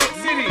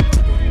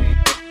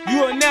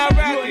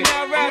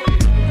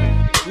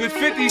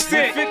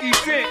50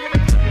 Cent.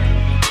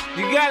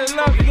 You gotta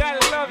love it.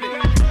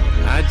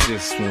 I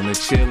just wanna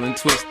chill and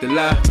twist the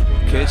lot.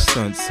 Catch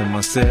stunts in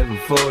my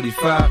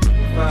 745.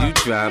 You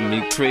drive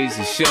me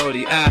crazy,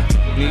 shorty. I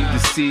need to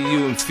see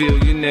you and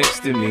feel you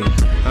next to me.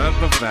 I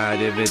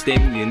provide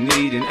everything you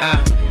need, and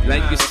I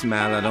like your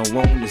smile. I don't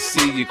want to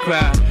see you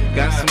cry.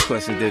 Got some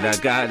questions that I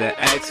gotta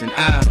ask, and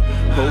I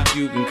hope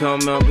you can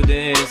come up with the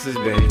answers,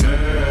 baby.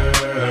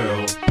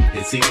 Girl,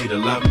 it's easy to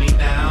love me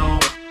now.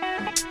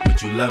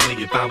 Would you love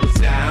me if I was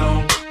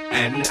down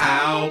and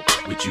out?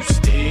 Would you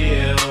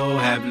still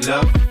have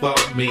love for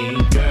me,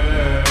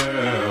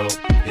 girl?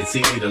 It's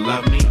easy to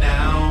love me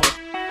now.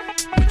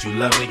 Would you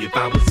love me if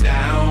I was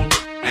down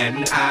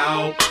and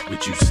out?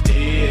 Would you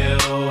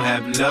still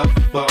have love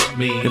for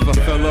me, If I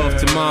fell off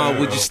tomorrow,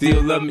 would you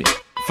still love me?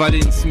 If I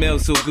didn't smell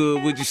so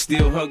good, would you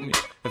still hug me?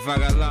 If I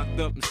got locked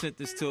up and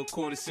sentenced to a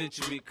quarter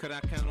century, could I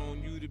count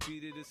on you to be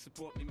there to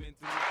support me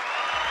mentally?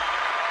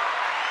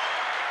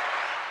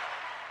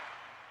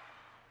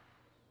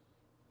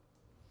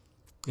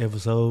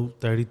 Episode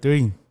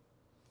 33.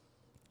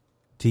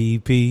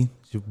 TEP, it's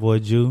your boy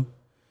Jew.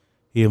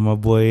 Here, my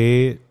boy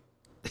Ed.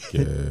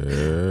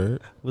 Yeah.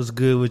 What's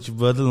good with you,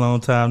 brother? Long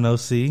time no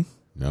see.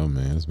 No,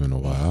 man, it's been a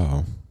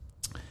while.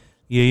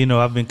 Yeah, you know,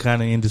 I've been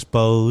kind of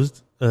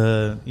indisposed.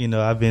 I've been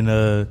I've been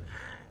in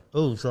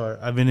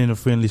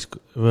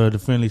the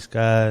friendly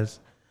skies.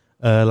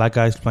 Like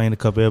I explained a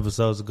couple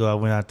episodes ago, I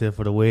went out there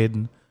for the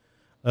wedding.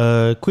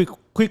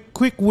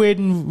 Quick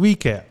wedding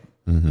recap.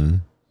 Mm-hmm.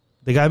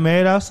 They got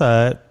married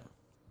outside.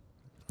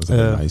 Was it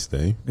a nice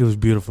day? It was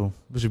beautiful.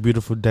 It was a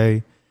beautiful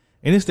day.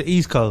 And it's the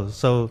East Coast,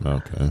 so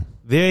Okay.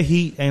 their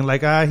heat ain't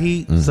like our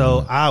heat,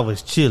 so I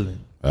was chilling.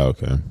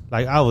 Okay.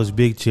 Like, I was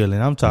big chilling.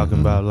 I'm talking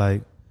about,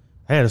 like,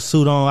 I had a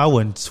suit on. I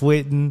wasn't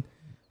sweating.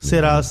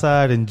 Sat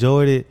outside,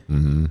 enjoyed it.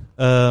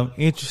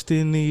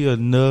 Interestingly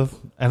enough,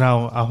 and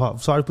I'm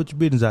sorry to put your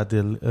business out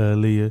there,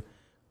 Leah,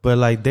 but,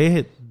 like, they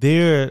had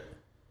their,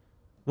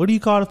 what do you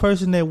call the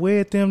person that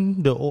wed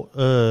them?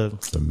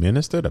 The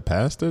minister, the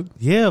pastor?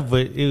 Yeah,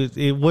 but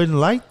it wasn't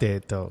like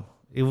that, though.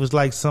 It was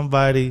like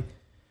somebody,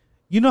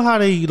 you know how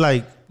they,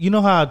 like, you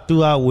know how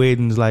throughout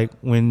weddings, like,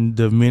 when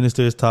the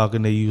minister is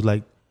talking, they use,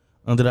 like,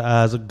 under the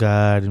eyes of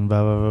God and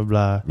blah, blah, blah,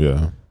 blah.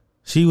 Yeah.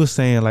 She was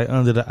saying, like,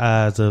 under the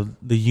eyes of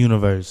the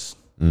universe.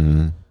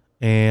 Mm-hmm.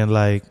 And,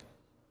 like,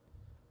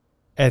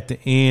 at the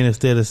end,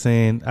 instead of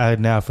saying, I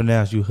now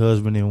pronounce you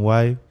husband and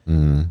wife,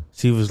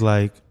 she was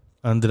like,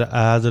 under the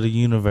eyes of the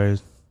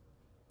universe,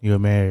 you're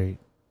married.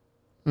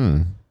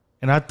 And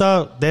I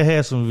thought that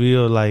had some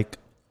real, like,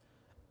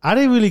 I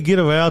didn't really get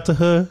around to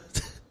her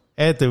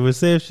at the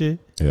reception.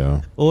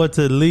 Yeah. Or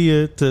to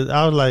Leah.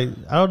 I was like,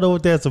 I don't know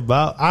what that's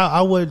about.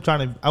 I wasn't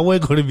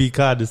going to be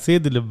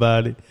condescending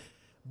about it.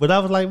 But I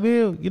was like,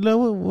 man, you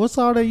know what's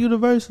all that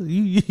universal?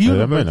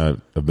 That might not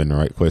have been the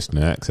right question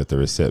to ask at the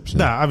reception.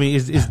 Nah, I mean,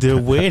 it's their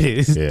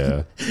wedding.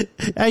 Yeah.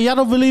 Hey, y'all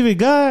don't believe in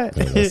God?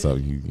 Yeah, that's so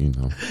you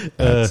know.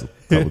 A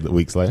couple of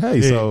weeks later,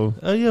 hey, so.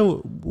 Yeah,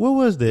 what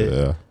was that?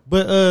 Yeah.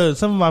 But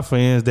some of my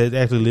friends that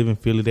actually live in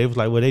Philly, they was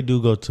like, well, they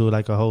do go to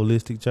like a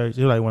holistic church. It's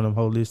like one of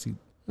them holistic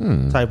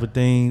type of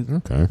things.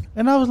 Okay.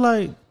 And I was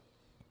like,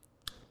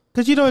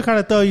 because, you know, it kind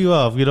of throw you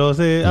off, you know what I'm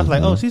saying? I was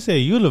like, oh, she said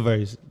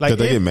universe. Like, Did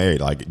they get married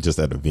like just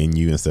at a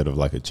venue instead of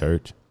like a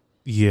church?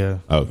 Yeah.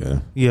 Okay.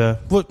 Yeah.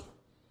 But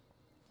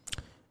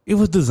it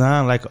was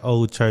designed like an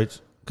old church.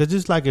 Because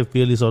just like in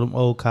Philly, so them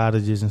old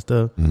cottages and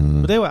stuff.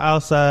 But they were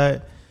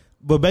outside.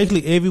 But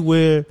basically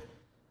everywhere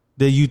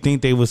that you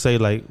think they would say,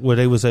 like, where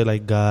they would say,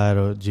 like, God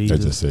or Jesus.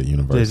 They just said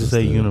universe. They just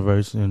say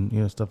universe and,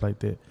 you know, stuff like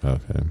that.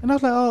 Okay. And I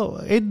was like, oh,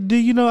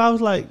 I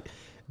was like,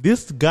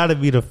 this got to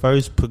be the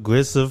first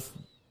progressive,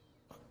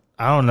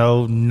 I don't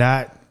know,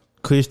 not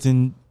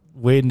Christian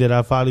wedding that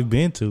I've probably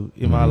been to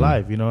in my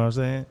life. You know what I'm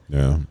saying?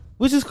 Yeah.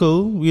 Which is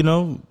cool. You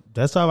know,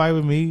 that's all right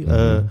with me.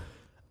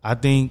 I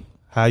think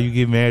how you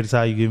get married is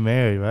how you get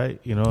married, right?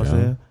 You know what I'm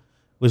saying?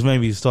 Which made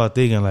me start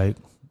thinking, like,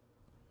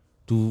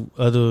 do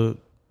other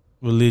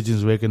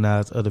religions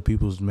recognize other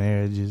people's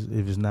marriages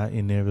if it's not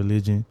in their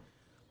religion?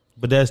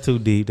 But that's too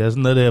deep. That's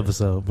another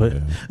episode. But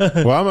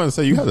Well, I'm going to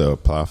say you have to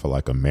apply for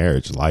like a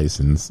marriage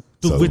license.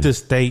 So, with the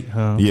state,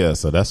 huh? yeah,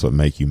 so that's what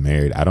make you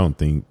married. I don't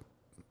think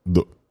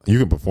you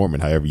can perform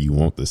it however you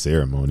want the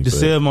ceremony. The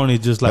ceremony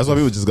is just like that's why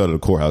people just go to the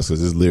courthouse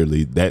because it's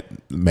literally that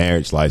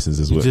marriage license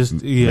is what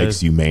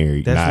makes you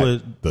married,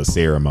 not the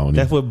ceremony.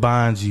 That's what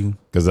binds you.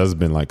 Because that's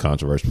been like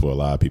controversial for a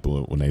lot of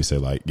people when they say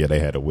like, yeah, they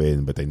had a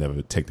wedding, but they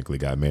never technically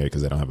got married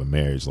because they don't have a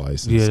marriage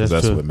license. Yeah,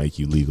 that's true. what make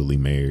you legally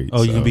married.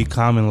 Oh, you can be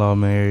common law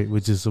married,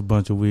 which is a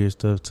bunch of weird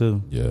stuff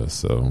too. Yeah,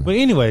 so. But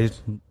anyways,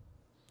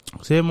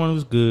 ceremony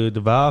was good.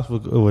 The vows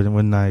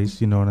were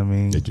nice. You know what I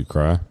mean? Did you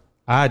cry?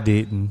 I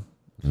didn't.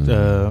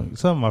 Some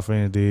of my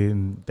friends did,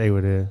 and they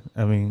were there.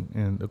 I mean,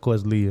 and of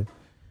course Leah.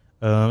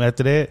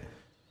 After that,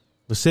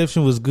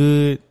 reception was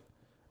good.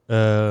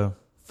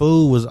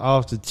 Food was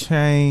off the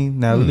chain.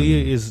 Now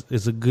Leah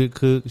is a good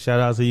cook. Shout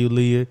out to you,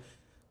 Leah,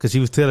 because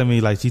she was telling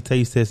me like she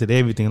taste tested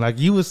everything. Like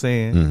you were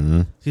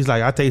saying, she's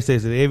like, I taste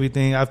tested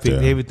everything. I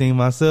picked everything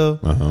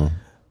myself.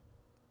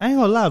 I ain't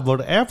gonna lie, bro.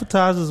 The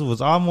appetizers was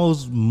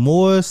almost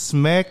more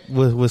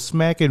was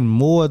smacking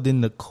more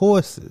than the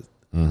courses.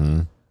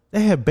 Mm-hmm.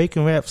 They had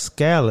bacon wrapped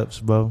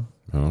scallops, bro.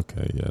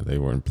 Okay, yeah, they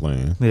weren't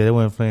playing. Yeah, they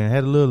weren't playing.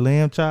 Had a little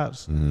lamb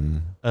chops.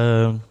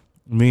 Mm-hmm.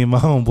 Me and my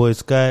homeboy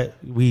Scott,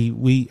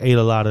 we ate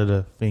a lot of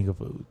the finger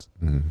foods,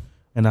 and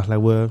I was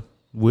like, well,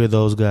 we're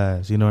those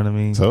guys. You know what I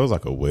mean? So it was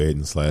like a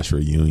wedding /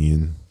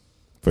 reunion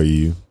for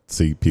you.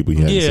 See people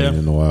you hadn't seen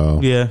in a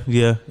while.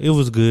 Yeah. It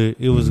was good.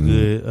 It was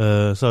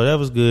good. So that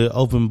was good.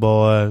 Open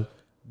bar,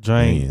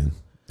 drink. Man.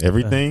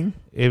 Everything?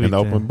 An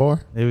open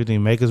bar?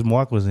 Everything. Maker's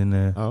Mark was in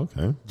there. Oh,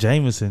 okay.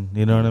 Jameson,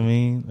 you know what I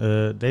mean?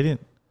 They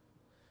didn't,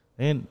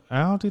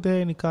 I don't think they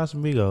had any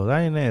Casamigos.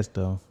 I didn't ask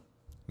though.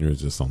 You were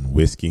just on the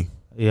whiskey?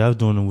 Yeah, I was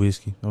doing the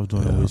whiskey.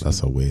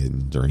 That's a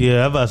wedding drink.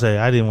 Yeah, I was about to say,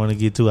 I didn't want to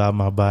get too out of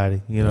my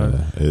body, you know.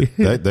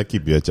 That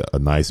keep you at a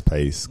nice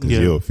pace because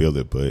you'll feel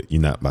it, but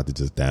you're not about to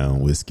just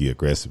down whiskey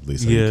aggressively.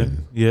 So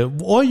you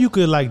can, or you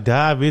could like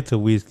dive into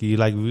whiskey,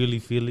 like really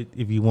feel it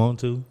if you want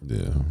to.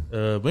 Yeah.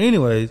 But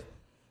anyways,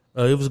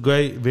 it was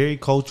great, very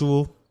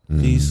cultural.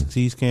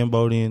 She's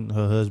Cambodian.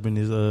 Her husband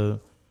is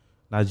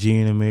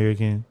Nigerian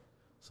American.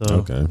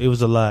 So it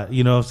was a lot.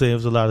 You know what I'm saying?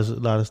 It was a lot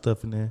of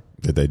stuff in there.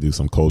 Did they do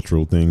some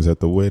cultural things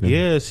at the wedding?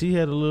 Yeah, she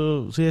had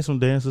some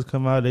dancers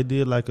come out. They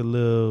did like a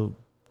little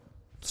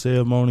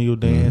ceremonial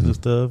dance and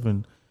stuff,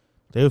 and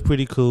they were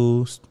pretty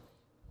cool.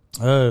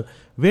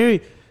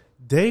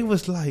 They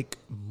was like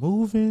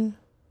moving,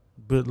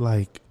 but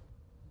like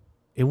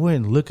it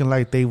wasn't looking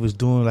like they was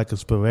doing like a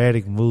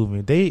sporadic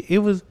movement. It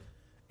was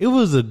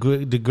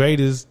the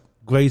greatest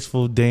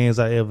graceful dance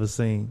I ever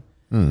seen.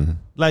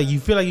 Like you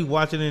feel like you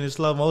watching it in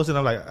slow motion.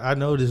 I'm like, I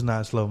know this is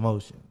not slow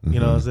motion. You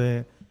know what I'm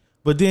saying?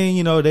 But then,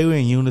 you know, they were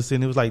in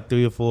unison. It was like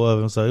 3 or 4 of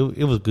them, so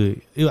it was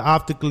good.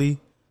 Optically,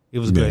 it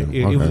was great.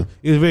 It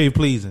was very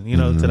pleasing, you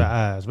know, to the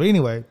eyes. But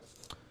anyway,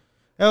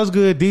 that was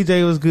good.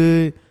 DJ was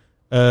good.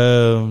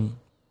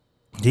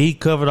 He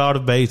covered all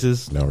the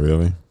bases. No,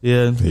 really?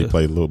 Yeah. He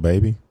played Lil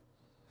Baby?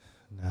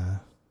 Nah.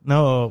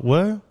 No,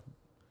 what? I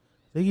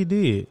think he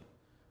did.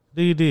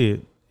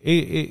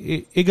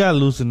 It got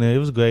loose in there. It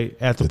was great.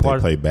 After Did they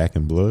play Back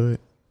in Blood?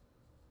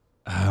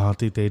 I don't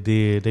think they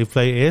did. They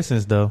played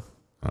Essence though.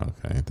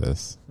 Okay,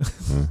 that's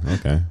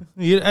okay.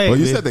 Well,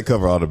 you said they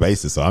cover all the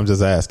bases, so I'm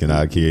just asking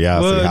out of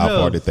curiosity, how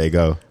far did they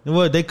go?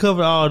 Well, they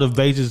covered all the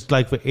bases,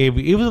 like for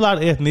every. It was a lot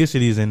of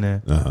ethnicities in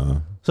there,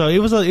 so it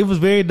was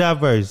very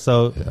diverse.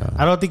 So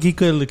I don't think he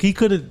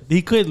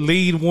could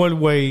lead one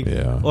way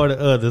or the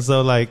other.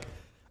 So like,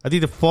 I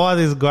think the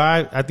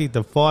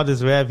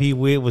farthest rap he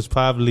went was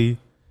probably,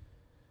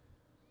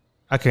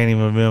 I can't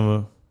even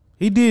remember.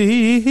 He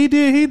did.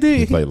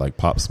 He played like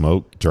Pop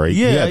Smoke, Drake.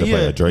 He had to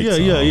play a Drake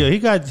song. Yeah. He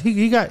got.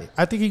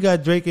 I think he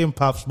got Drake and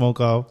Pop Smoke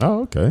off.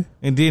 Oh, okay.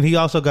 And then he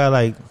also got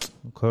like,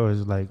 of course,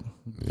 like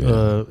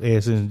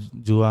Essence,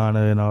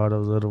 Juana, and all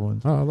those other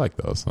ones. Oh, I like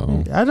those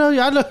songs. I know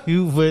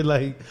you, but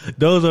like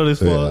those are the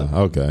songs. Yeah,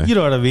 okay. You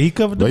know what I mean? He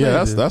covered the.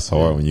 But that's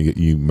hard when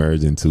you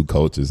merge in 2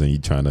 cultures and you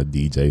trying to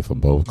DJ for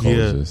both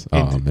cultures.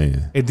 Yeah. Oh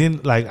man. And then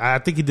like I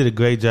think he did a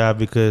great job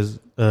because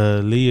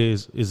Leah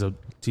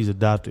she's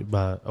adopted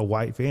by a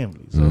white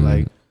family. So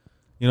like,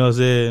 you know what I'm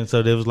saying?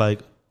 So there was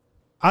like,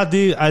 I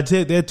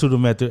said that to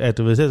them at the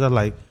reception. I was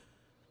like,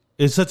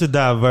 it's such a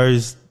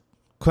diverse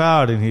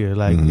crowd in here.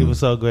 Like it was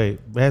so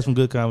great. We had some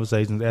good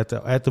conversations. At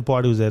the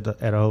party was at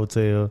a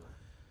hotel.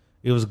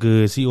 It was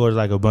good. She ordered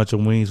like a bunch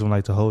of wings from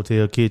like the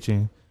hotel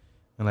kitchen.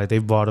 And like they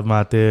brought them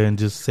out there and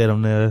just set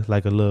them there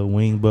like a little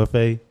wing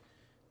buffet.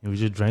 And we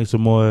just drank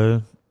some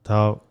more,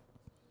 talk,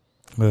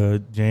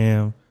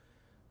 jam.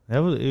 That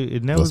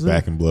was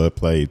Back in Blood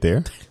played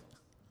there.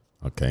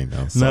 Okay,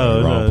 no,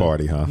 sorry, wrong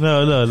party, huh?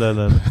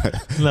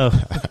 No.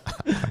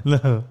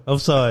 I'm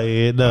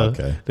sorry, Ed. No,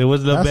 okay. There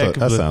was no Back in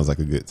Blood. That sounds like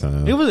a good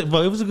time. It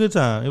was a good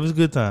time.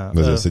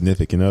 Was a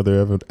significant other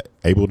ever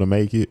able to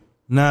make it?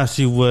 Nah,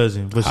 she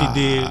wasn't, but she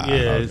did.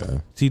 Yeah, okay.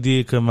 She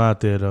did come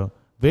out there though.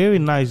 Very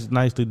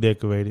nicely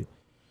decorated.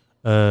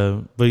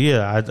 But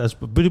yeah, I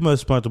pretty much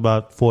spent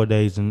about 4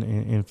 days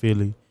in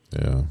Philly.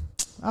 Yeah,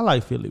 I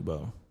like Philly,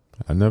 bro.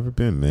 I've never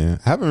been, man.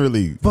 I haven't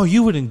really. Bro,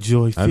 you would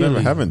enjoy Philly.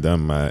 I haven't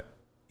done my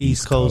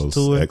East Coast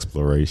tour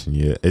exploration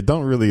yet. It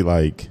don't really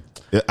like.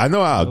 I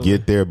know I'll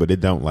get there, but it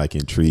don't like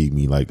intrigue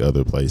me like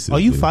other places. Are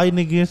you fighting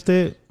against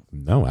it?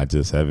 No, I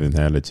just haven't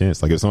had a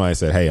chance. Like if somebody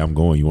said, "Hey, I'm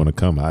going. You want to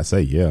come?" I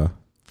say, "Yeah."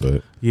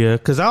 But yeah,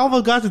 because I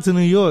almost got to New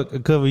York a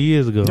couple of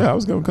years ago. Yeah, I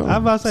was gonna come. I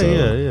was about to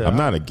say, yeah. I'm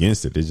not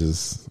against it. It's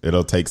just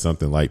it'll take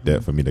something like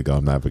that for me to go.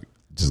 I'm not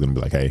just gonna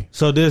be like, "Hey."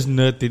 So there's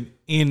nothing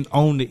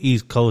on the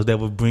East Coast that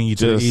would bring you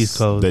to the East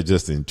Coast that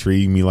just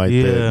intrigue me like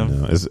that.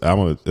 No,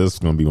 it's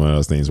gonna be one of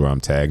those things where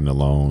I'm tagging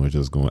along or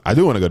just going. I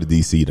do want to go to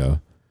DC though.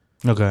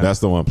 Okay, that's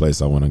the one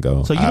place I want to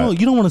go. So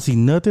you don't want to see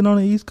nothing on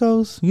the East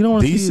Coast. You don't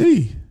want to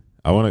DC.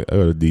 I want to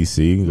go to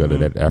DC, go to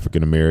that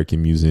African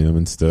American museum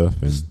and stuff.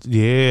 And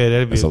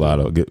there's a lot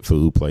of good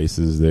food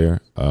places there.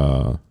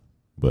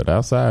 But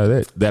outside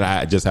of that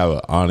I just have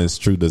an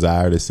honest, true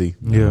desire to see.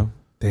 Yeah,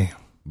 damn.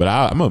 But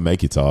I'm gonna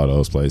make it to all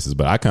those places.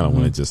 But I kind of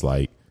want to just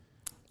like.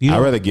 I'd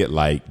rather get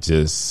like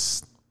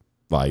just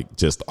like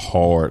just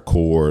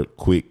hardcore,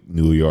 quick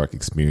New York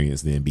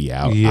experience, then be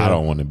out. I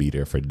don't want to be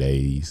there for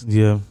days.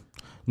 Yeah,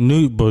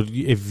 but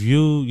if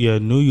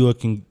New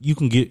York you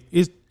can get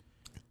it,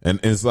 and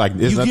it's like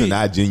it's nothing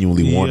I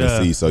genuinely want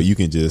to see, so you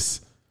can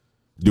just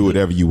do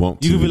whatever you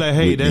want to. You can be like,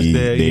 hey, that's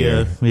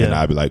there. Yeah. And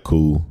I'd be like,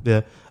 cool.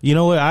 Yeah. You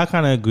know what? I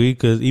kind of agree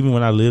because even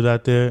when I lived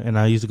out there and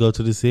I used to go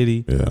to the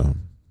city,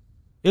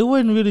 it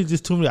wasn't really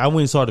just too many. I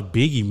went and saw the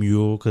Biggie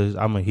mural because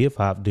I'm a hip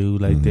hop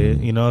dude like that.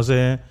 You know what I'm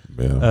saying?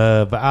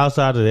 Yeah. But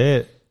outside of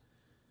that,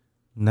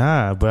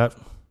 nah. But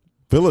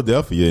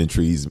Philadelphia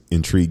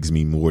intrigues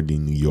me more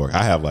than New York.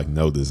 I have like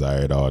no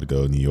desire at all to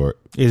go to New York.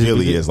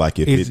 Philly is like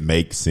if it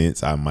makes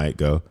sense, I might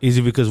go. Is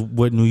it because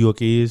what New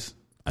York is?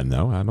 I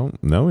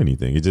don't know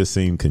anything. It just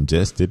seemed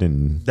congested,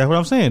 and that's what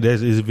I'm saying.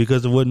 Is it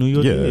because of what New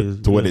York is?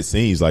 To what it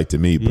seems like to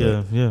me.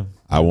 But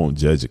I won't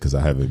judge it because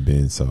I haven't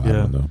been, so I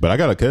don't know. But I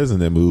got a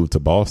cousin that moved to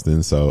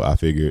Boston, so I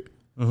figured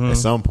at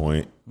some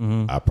point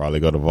I'll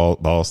probably go to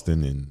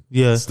Boston,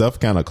 and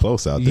stuff kind of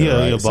close out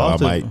there, right? Boston,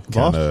 so I might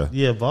kind of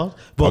Boston.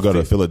 I'll go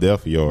to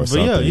Philadelphia or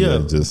something.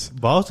 And just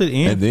Boston,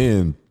 and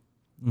then.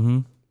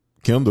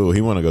 Kendall, he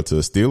want to go to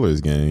a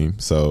Steelers game,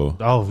 so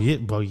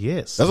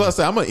yes, that's what I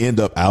say. I'm gonna end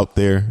up out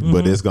there,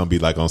 but it's gonna be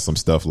like on some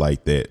stuff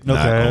like that,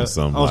 not on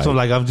some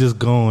like I'm just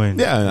going.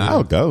 Yeah,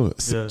 I'll go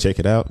check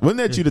it out. Wasn't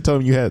that you that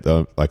told me you had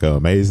like an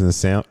amazing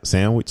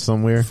sandwich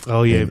somewhere?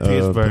 Oh yeah, in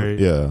Pittsburgh.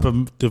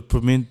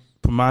 The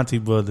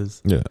Primanti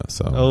brothers. Yeah.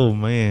 So. Oh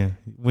man,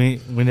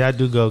 when I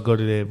do go to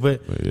that,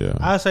 but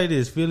I say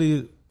this: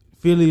 Philly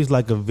is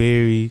like a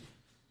very.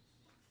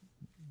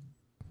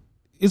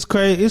 It's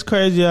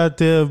crazy out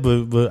there,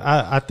 but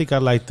I think I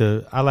like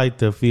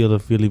the feel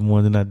of Philly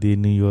more than I did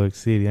New York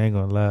City. I ain't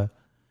gonna lie,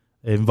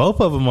 and both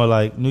of them are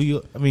like New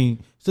York. I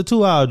mean, it's a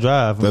 2-hour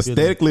drive.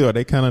 Aesthetically, are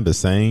they kind of the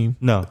same?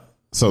 No.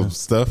 So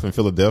stuff in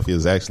Philadelphia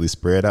is actually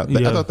spread out.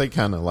 I thought they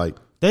kind of like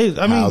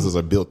houses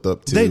are built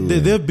up too.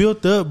 They're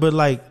built up, but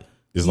like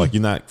it's like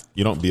you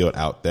don't build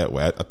out that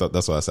way. I thought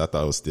that's why I said I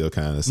thought it was still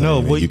kind of the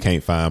same. No, you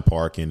can't find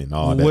parking and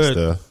all that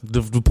stuff.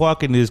 The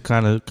parking is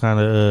kind of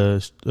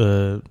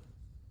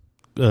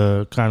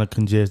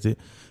congested,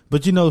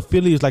 but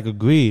Philly is like a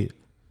grid.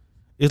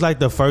 It's like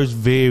the first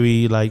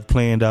very like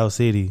planned out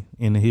city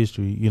in the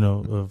history,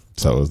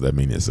 So does that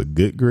mean it's a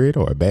good grid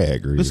or a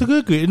bad grid? It's a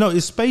good grid. No,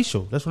 it's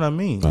spatial. That's what I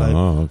mean. Like,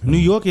 okay. New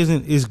York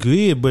is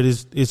grid, but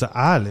it's an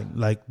island.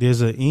 Like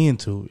there's an end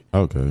to it.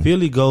 Okay.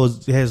 Philly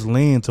has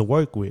land to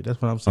work with.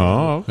 That's what I'm saying.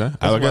 Oh, okay.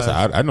 I guess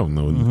I don't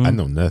know. I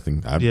know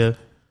nothing.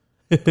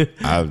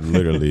 I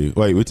literally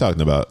we're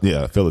talking about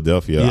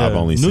Philadelphia. I've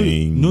only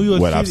seen New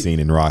York what City. I've seen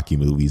in Rocky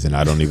movies, and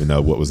I don't even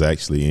know what was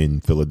actually in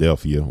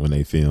Philadelphia when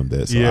they filmed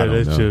that.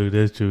 So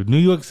that's true. New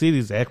York City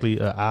is actually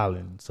an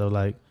island, so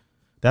like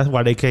that's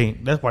why they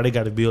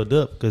got to build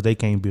up because they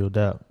can't build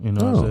out. You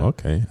know? Oh,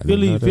 okay.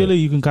 Philly,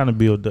 you can kind of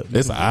build up.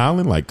 It's an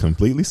island, like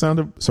completely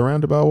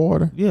surrounded by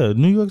water. Yeah,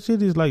 New York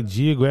City is like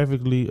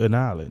geographically an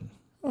island.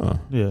 Oh,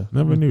 yeah,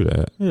 never knew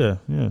that. Yeah.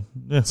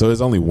 So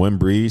there's only one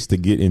bridge to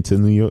get into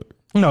New York.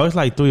 No, it's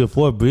like 3 or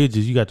 4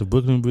 bridges. You got the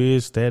Brooklyn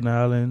Bridge, Staten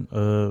Island,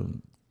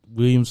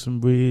 Williamson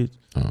Bridge.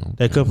 Oh, okay.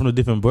 They come from the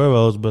different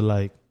boroughs, but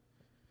like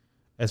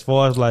as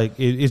far as like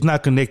it's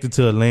not connected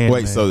to a land.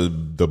 Wait, so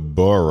the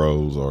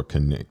boroughs are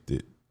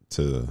connected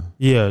to?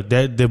 Yeah,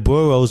 the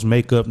boroughs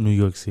make up New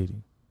York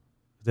City.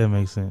 If that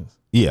makes sense.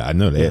 Yeah, I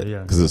know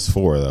that because it's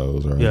 4 of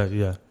those, right?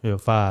 Yeah,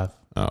 5.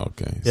 Oh,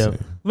 okay. Yeah. So.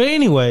 But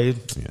anyways.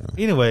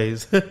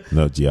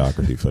 No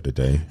geography for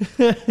today.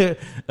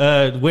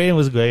 Wedding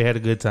was great. Had a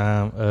good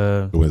time.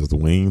 Was the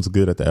wings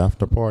good at the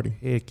after party?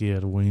 Heck yeah,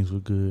 the wings were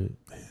good.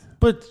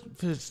 But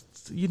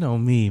you know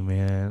me,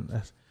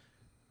 man.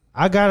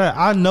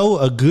 I know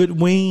a good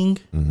wing.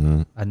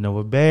 Mm-hmm. I know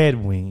a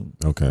bad wing.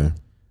 Okay.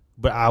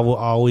 But I will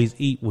always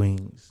eat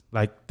wings.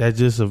 Like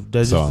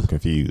I'm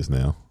confused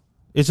now.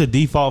 It's a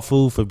default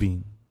food for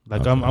me.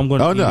 Like okay. I'm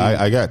going to. Oh no,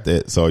 I got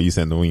that. So are you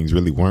saying the wings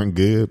really weren't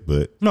good?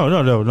 But no,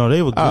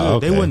 they were good.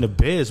 Okay. They weren't the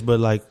best, but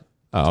like,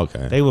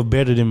 okay, they were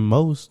better than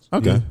most.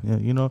 Okay,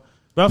 yeah.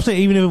 But I'm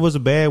saying even if it was a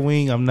bad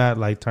wing, I'm not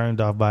like turned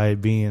off by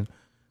it being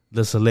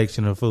the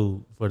selection of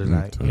food for the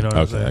night. You know what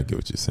I'm saying? I get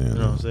what you're saying. You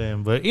know what I'm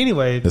saying? But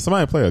anyway, did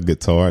somebody play a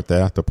guitar at the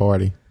after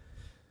party?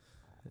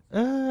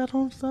 I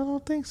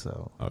don't think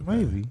so.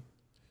 Okay.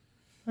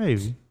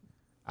 Maybe.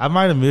 I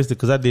might have missed it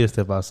because I did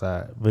step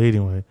outside. But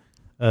anyway,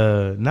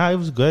 it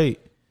was great.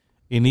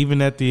 And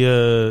even at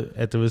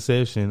the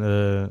reception,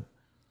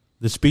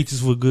 the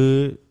speeches were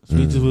good.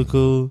 Speeches were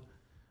cool.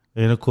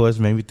 And of course,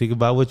 made me think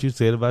about what you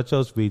said about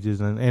your speeches.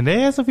 And they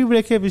had some people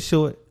that kept it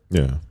short.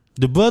 Yeah.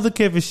 The brother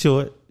kept it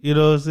short. You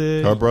know what I'm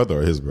saying? Her brother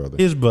or his brother?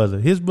 His brother.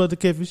 His brother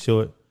kept it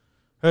short.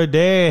 Her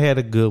dad had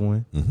a good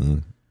one.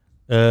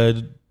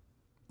 Mm-hmm.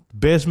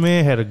 Best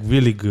man had a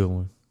really good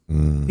one.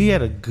 Mm. He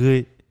had a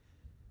good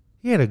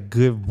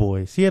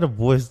voice. He had a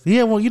voice. He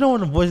had one. You know,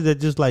 one of the voices that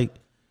just like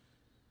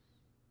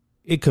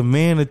it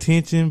command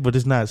attention, but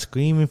it's not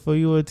screaming for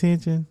your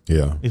attention.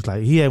 Yeah, it's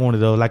like he had one of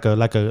those, like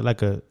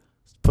a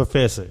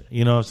professor.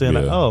 You know what I'm saying?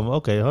 Yeah. Like, oh,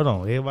 okay, hold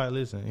on, everybody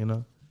listen. You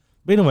know.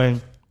 But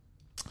anyway,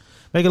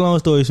 Make a long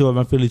story short,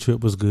 my Philly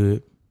trip was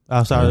good.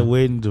 Outside of the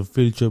wedding, the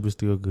Philly trip was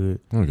still good.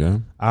 Okay.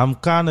 I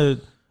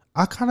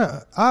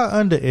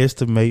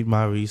underestimate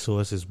my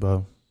resources,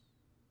 bro.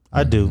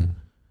 I do.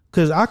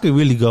 Because I could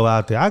really go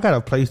out there. I got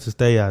a place to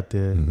stay out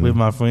there with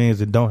my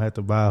friends and don't have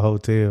to buy a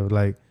hotel.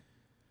 Like,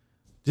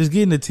 just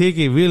getting a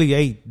ticket really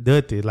ain't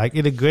nothing. Like,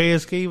 in the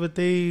grand scheme of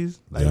things,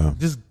 like,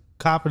 just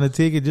copping a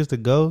ticket just to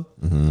go.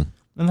 And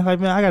I'm like,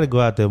 man, I got to go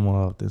out there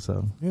more often.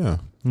 So, yeah.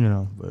 You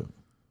know,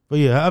 but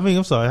yeah, I mean,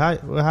 I'm sorry.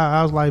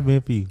 How's life been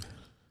for you?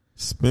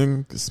 It's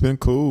been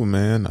cool,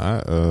 man.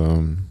 I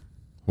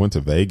went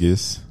to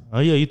Vegas. Oh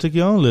yeah, you took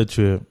your own little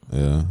trip.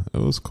 Yeah, it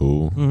was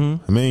cool.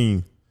 I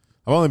mean,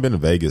 I've only been to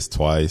Vegas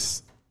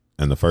twice,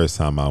 and the first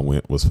time I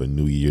went was for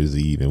New Year's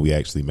Eve, and we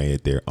actually made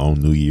it there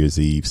on New Year's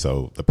Eve.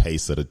 So the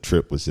pace of the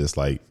trip was just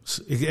like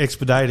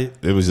expedited.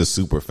 It was just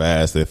super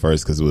fast at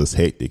first because it was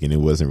hectic and it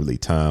wasn't really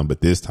time.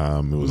 But this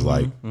time it was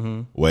like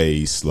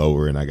way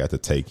slower, and I got to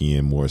take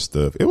in more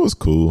stuff. It was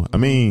cool. I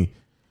mean,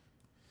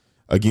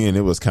 again,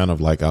 it was kind of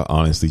like I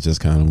honestly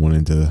just kind of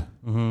wanted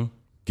to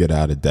get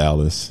out of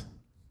Dallas.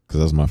 Because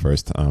that was my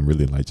first time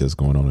really like just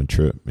going on a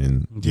trip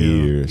in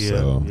years.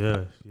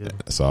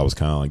 So I was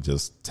kind of like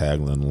just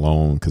tagging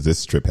along because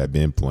this trip had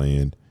been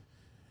planned.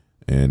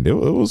 And it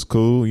was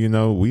cool. You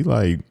know, we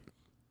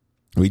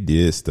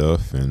did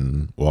stuff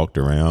and walked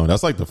around.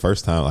 That's like the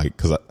first time, like,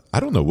 because I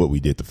don't know what we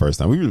did the first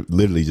time. We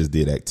literally just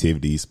did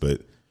activities,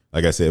 but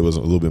like I said, it was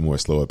a little bit more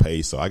slower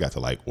pace. So I got to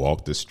like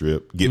walk the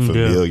strip, get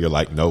familiar,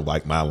 like know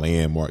like my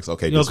landmarks.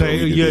 Okay, this what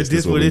we do,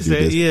 this what we do,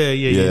 this.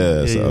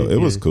 Yeah. So it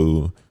was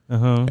cool.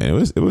 And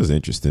it was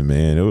interesting,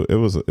 man. It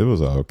was an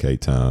okay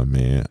time,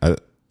 man.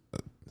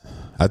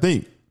 I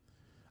think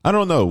I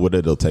don't know what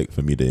it'll take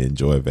for me to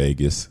enjoy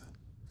Vegas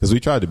because we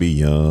tried to be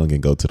young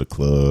and go to the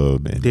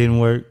club and didn't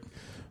work.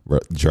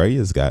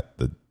 Drea's got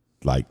the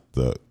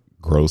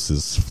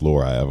grossest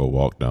floor I ever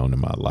walked on in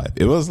my life.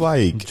 It was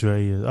like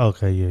Drea.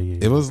 Okay, yeah.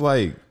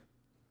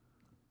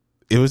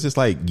 It was just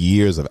like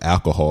years of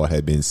alcohol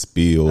had been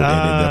spilled and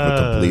it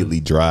never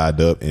completely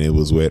dried up and it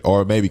was wet.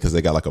 Or maybe because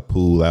they got like a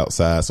pool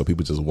outside, so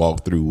people just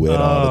walk through wet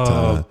all the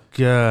time.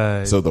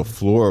 God. So the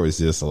floor was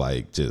just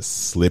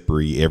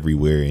slippery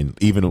everywhere. And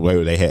even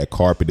where they had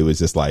carpet, it was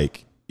just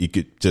like you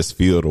could just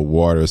feel the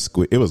water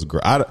squid. It was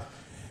great.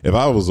 If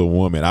I was a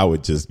woman, I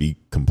would just be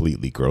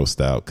completely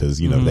grossed out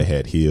because, you know, they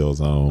had heels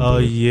on. Oh,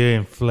 yeah,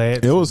 and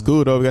flats. It was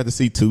cool, though. We got to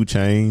see 2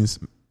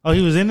 Chainz. Oh,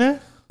 he was in there?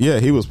 Yeah,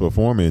 he was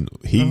performing.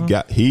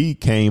 He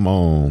came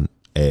on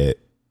at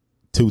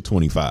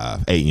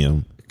 2:25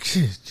 a.m.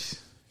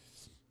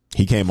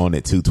 He came on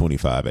at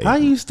 2:25 a.m. How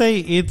you stay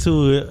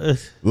into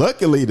it?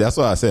 Luckily, that's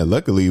what I said.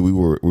 Luckily, we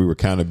were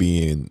kind of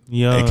being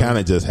young. It kind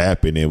of just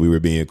happened, and we were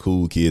being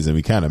cool kids, and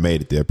we kind of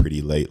made it there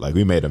pretty late. Like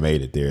we made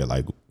it there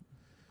like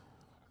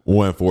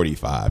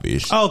 1:45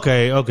 ish.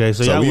 Okay.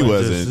 So we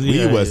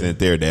wasn't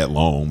there that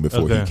long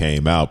before he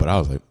came out. But I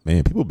was like,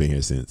 man, people been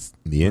here since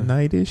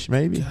midnight ish,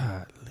 maybe.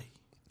 Godly.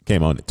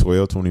 Came on at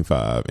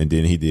 12:25, and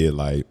then he did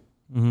like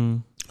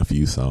a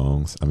few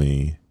songs. I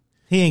mean,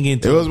 he ain't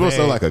getting. It was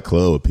also like a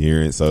club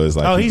appearance, so it's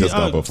like he just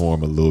gonna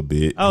perform a little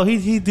bit. Oh,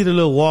 he did a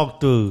little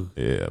walkthrough.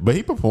 Yeah, but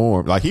he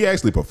performed like he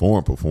actually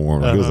performed.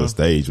 Like it was a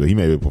stage, but he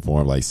maybe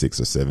performed like 6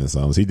 or 7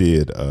 songs. He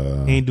did.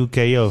 He ain't do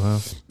KO, huh?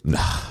 Nah.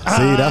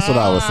 See, that's what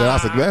I was saying. I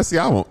was like, see,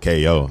 I want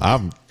KO.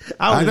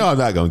 I know I'm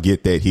not gonna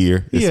get that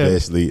here,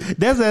 especially.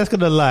 That's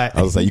asking a lot.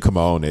 I was like, you come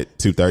on at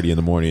 2:30 in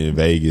the morning in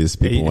Vegas.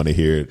 People want to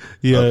hear it.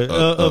 Yeah,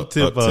 up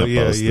tempo.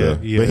 Yeah.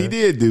 But he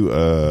did do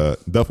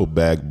Duffel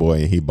Bag Boy,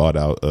 and he bought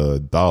out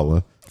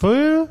 $1. For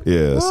real?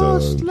 Yeah. Oh,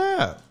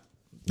 snap.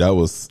 That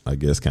was, I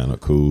guess, kind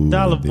of cool.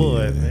 Dollar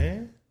Boy,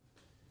 man.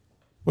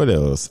 What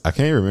else? I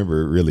can't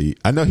remember really.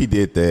 I know he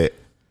did that.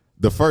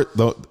 The first,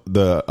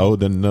 the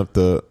old enough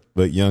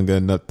but younger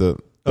enough to.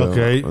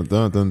 Okay. It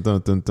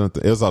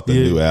was off the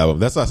new album.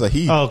 That's why I said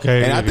he.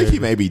 Okay. And I think he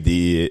maybe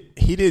did.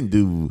 He didn't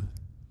do.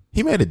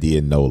 He might have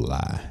did No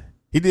Lie.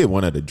 He did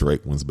one of the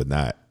Drake ones, but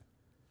not.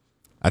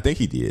 I think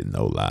he did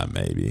No Lie.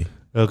 Maybe.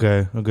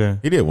 Okay.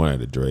 He did one of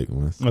the Drake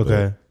ones.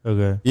 Okay.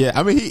 Yeah,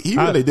 I mean he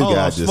really did.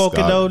 Guys just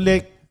smoking old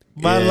neck.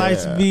 My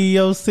life's be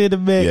your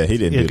cinematic. Yeah, he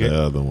didn't do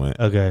the other one.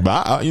 Okay.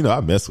 But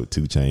I messed with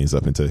 2 Chainz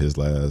up until his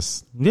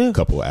last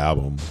couple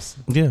albums.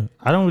 Yeah,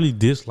 I don't really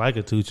dislike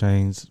a 2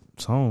 Chainz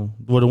song.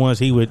 Well, the ones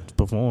he would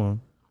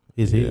perform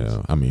is his.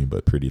 Yeah, I mean,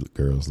 but Pretty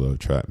Girls Love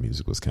Trap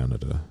Music was kind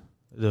of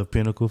the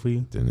pinnacle for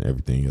you. Then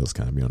everything else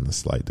kind of be on a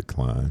slight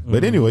decline.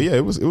 But anyway, yeah,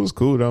 it was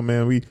cool though,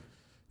 man. We,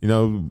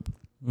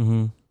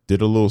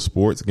 did a little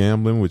sports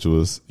gambling, which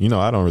was,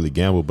 I don't really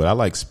gamble, but I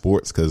like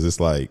sports because it's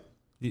like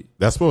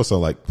that's also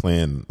like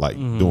playing, like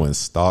doing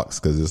stocks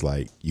because it's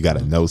like you got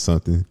to know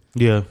something.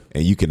 Yeah.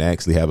 And you can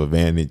actually have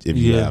advantage if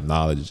you have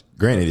knowledge.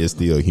 Granted, it's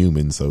still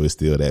human, so it's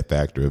still that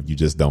factor of you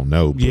just don't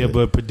know. But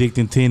but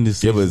predicting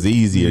tendencies. It was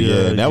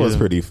easier, and that was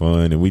pretty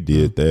fun, and we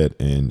did that.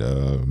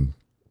 And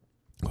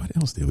what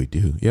else did we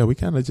do? Yeah, we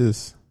kind of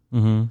just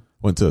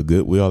went to a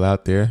Goodwill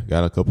out there,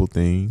 got a couple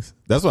things.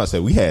 That's why I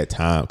said we had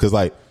time because,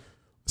 like,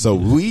 So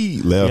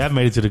we left. Yeah, I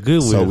made it to the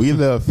Goodwill. So we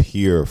left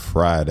here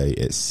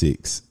Friday at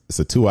 6. It's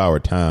a 2-hour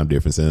time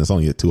difference, and it's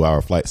only a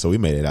 2-hour flight. So we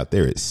made it out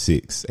there at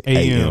 6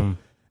 a.m.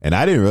 And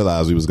I didn't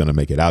realize we was going to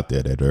make it out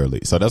there that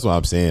early. So that's what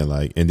I'm saying.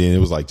 Like, and then it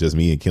was like just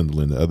me and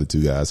Kendall and the other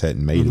 2 guys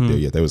hadn't made it there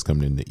yet. They was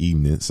coming in the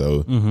evening.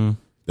 So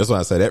that's why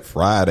I say that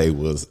Friday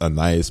was a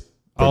nice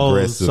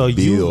progressive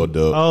build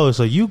up.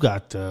 So you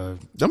got the...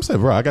 I'm saying,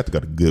 bro, I got to go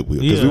to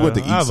Goodwill because we went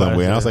to eat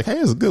somewhere. And I was like, hey,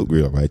 there's a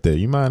Goodwill right there.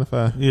 You mind if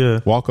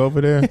I walk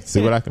over there,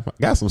 see what I can find?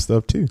 Got some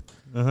stuff too.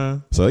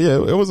 So yeah,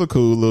 it was a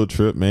cool little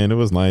trip, man. It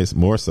was nice.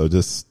 More so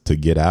just to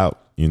get out,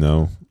 you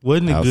know.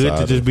 Wasn't it good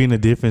to just be in a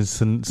different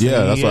scene?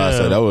 Yeah, that's why I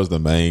said that was the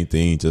main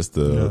thing, just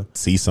to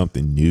see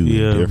something new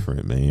and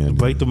different, man.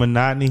 Break the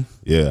monotony.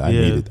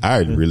 Yeah, I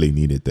really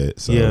needed that.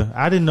 So. Yeah,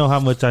 I didn't know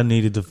how much I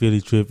needed the Philly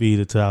trip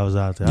either till I was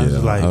out there.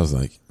 I was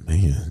like,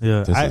 man,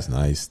 this is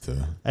nice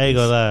to. I ain't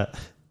gonna lie.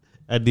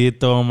 I did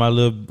throw on my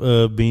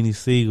little beanie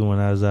Siegel when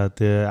I was out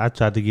there. I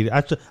tried to get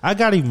it. I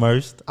got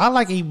immersed. I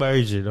like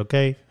immersion,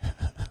 okay?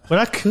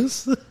 But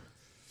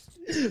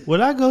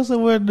when I go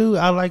somewhere new,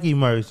 I like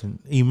immersion.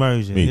 Me you know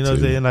too. what I'm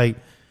saying? Like,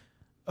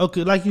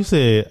 okay, like you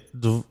said,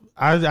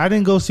 I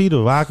didn't go see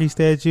the Rocky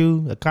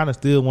statue. I kind of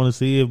still want to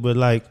see it, but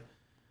like,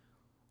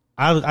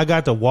 I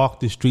got to walk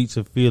the streets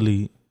of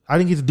Philly. I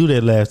didn't get to do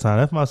that last time.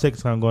 That's my second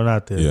time going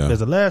out there. Because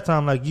the last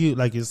time, like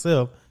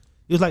yourself,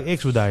 it was like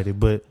expedited.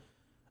 But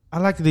I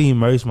like to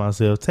immerse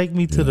myself. Take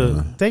me to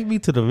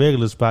the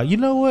regular spot. You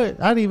know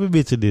what? I didn't even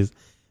mention this.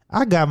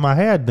 I got my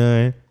hair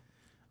done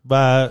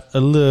by a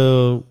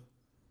little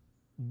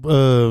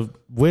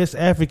West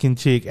African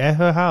chick at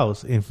her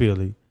house in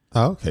Philly.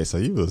 Oh, okay, so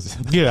you was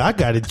I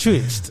got it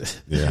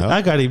twitched.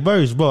 I got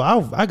immersed, bro.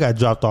 I got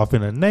dropped off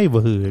in a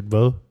neighborhood,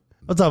 bro.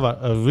 I'm talking about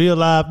a real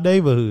live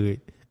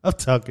neighborhood. I'm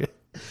talking,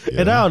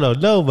 and I don't know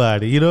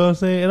nobody. You know what I'm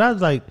saying? And I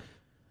was like,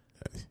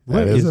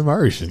 "What is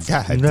immersion?"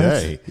 God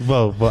dang,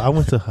 bro. But I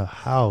went to her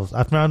house.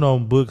 I found her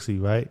on Booksy,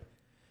 right?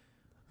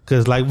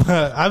 Because like,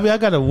 I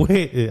got a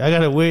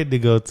wedding to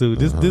go to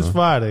this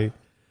Friday.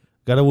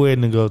 Got a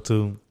wedding to go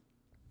to.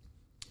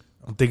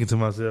 I'm thinking to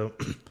myself,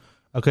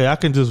 okay, I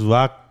can just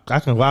rock. I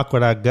can rock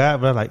what I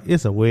got, but I'm like,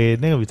 it's a wedding.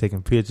 They're gonna be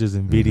taking pictures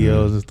and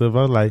videos and stuff.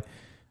 I was like,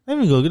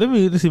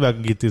 let's see if I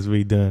can get this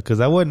redone because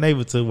I wasn't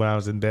able to when I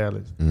was in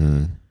Dallas.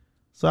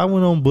 So I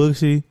went on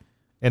Booksy,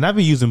 and I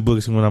be using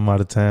Booksy when I'm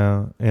out of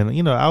town. And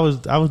you know, I was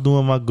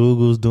doing my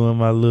Googles, doing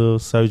my little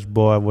search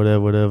bar,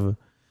 whatever.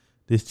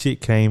 This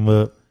chick came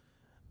up,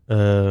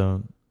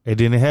 and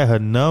then it had her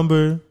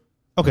number.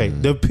 Okay,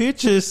 the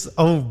pictures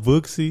on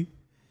Booksy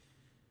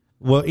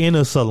were in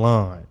a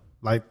salon.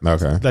 Like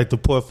the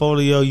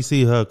portfolio, you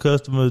see her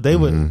customers, they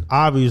were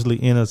obviously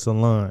in a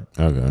salon.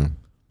 Okay.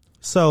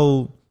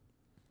 So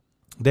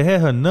they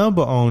had her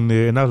number on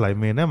there, and I was like,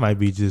 man, that might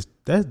be just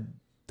that's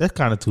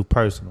kind of too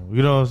personal.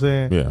 You know what I'm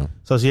saying? Yeah.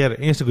 So she had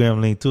an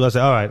Instagram link too. I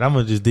said, all right, I'm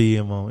gonna just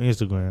DM on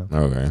Instagram.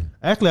 Okay.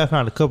 Actually, I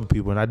found a couple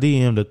people, and I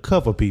DM'd a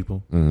couple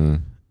people.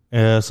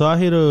 So I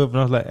hit her up, and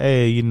I was like,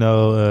 hey, you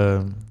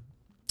know,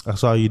 I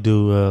saw you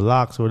do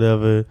locks or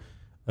whatever.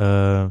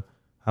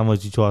 How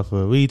much you charge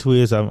for a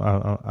retwist?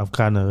 I'm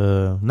kind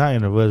of not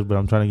in a rush, but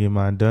I'm trying to get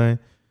mine done.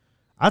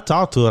 I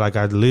talked to her like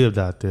I lived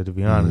out there, to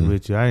be honest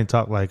with you. I didn't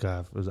talk like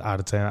I was out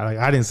of town. Like,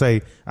 I didn't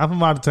say I'm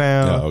from out of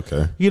town. Oh,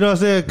 okay. You know what I'm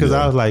saying? Because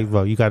I was like,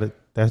 bro, you got to.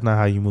 That's not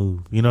how you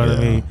move. You know what I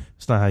mean?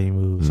 It's not how you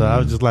move. So I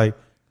was just like,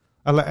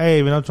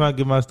 hey man, I'm trying to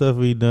get my stuff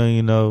redone.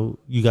 You know,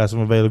 you got some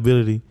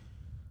availability?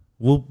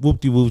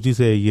 Whoop-de-whoop. She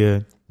said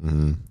yeah.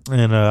 And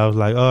I was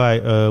like, all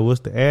right,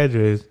 what's the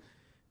address?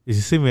 If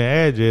you send me an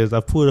address, I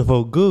put it up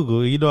on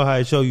Google. You know how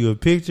I show you a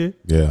picture?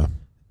 Yeah.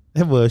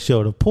 That was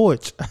showed a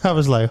porch. I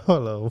was like,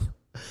 hold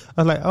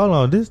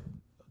on. This.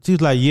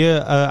 She's like,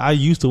 yeah, I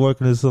used to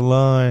work in a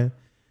salon.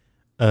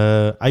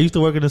 But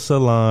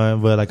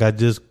like I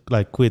just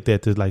like quit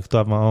that to like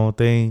start my own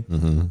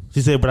thing.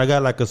 She said, but I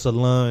got like a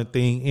salon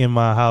thing in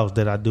my house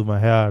that I do my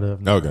hair out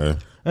of. Okay.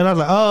 And I was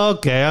like, oh,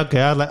 okay.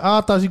 I was like, oh,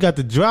 I thought you got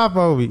the drop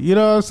on me. You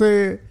know what I'm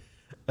saying?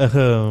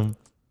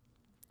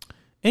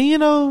 And you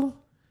know,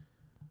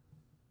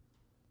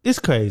 it's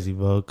crazy,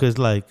 bro, because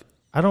like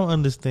I don't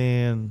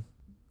understand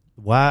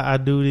why I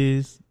do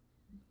this,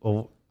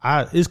 or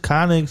it's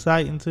kind of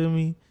exciting to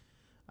me.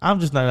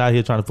 I'm just not out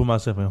here trying to put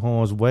myself in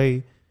harm's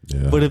way.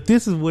 Yeah. But if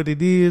this is what it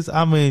is,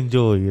 I'm gonna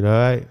enjoy it. All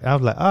right, I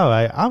was like, all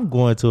right, I'm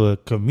going to a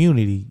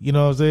community. You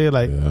know what I'm saying?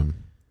 Like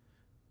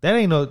that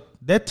ain't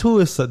that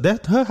tourist.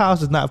 That her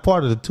house is not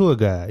part of the tour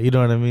guide. You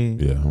know what I mean?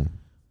 Yeah.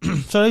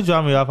 So they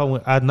dropped me off.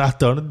 I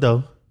knocked on the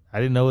door. I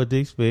didn't know what to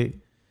expect.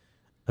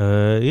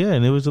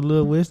 And it was a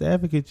little West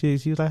African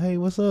chick. She was like, hey,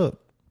 what's up?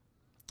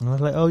 And I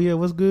was like, oh yeah,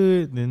 what's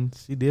good? And then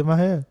she did my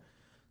hair.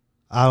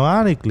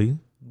 Ironically,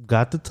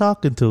 got to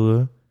talking to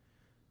her.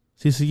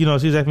 She said,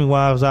 she's asking me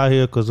why I was out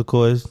here because, of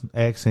course,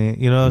 accent.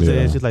 You know what I'm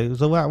saying? She's like,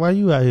 so why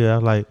you out here? I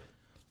was like,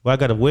 well, I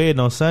got a wedding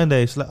on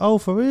Sunday. She's like, oh,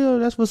 for real?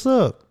 That's what's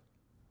up.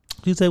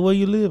 She said, where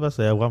you live? I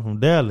said, well, I'm from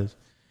Dallas.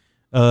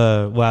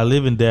 Well, I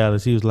live in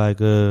Dallas. She was like,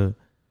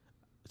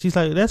 she's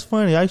like, that's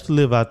funny. I used to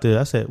live out there.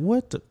 I said,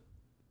 what the?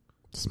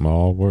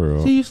 Small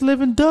world. She used to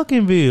live in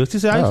Duncanville. She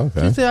said,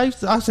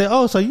 I said,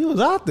 oh, so you was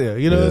out there.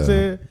 You know what I'm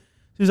saying?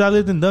 She said, I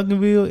lived in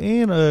Duncanville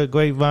and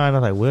Grapevine. I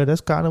was like, well,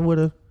 that's kind of where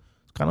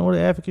the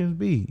Africans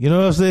be. You know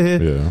what I'm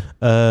saying?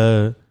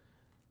 Yeah.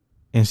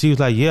 And she was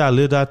like, yeah, I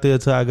lived out there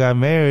until I got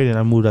married and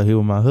I moved out here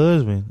with my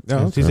husband.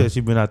 And she said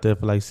she'd been out there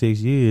for like 6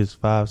 years,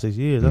 5-6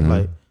 years.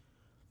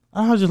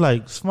 I was just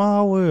like,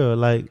 small world.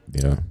 Like,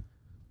 yeah.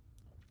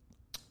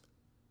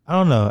 I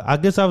don't know. I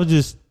guess I was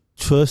just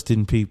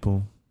trusting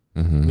people.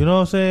 Mm-hmm. You know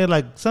what I'm saying?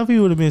 Like, some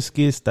people would have been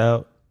skitched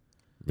out.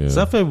 Yeah.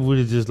 Some people would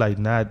have just like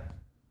not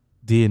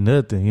did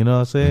nothing. You know what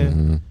I'm saying?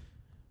 Mm-hmm.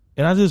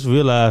 And I just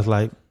realized,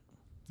 like,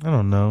 I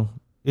don't know.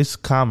 It's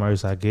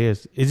commerce, I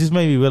guess. It just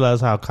made me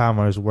realize how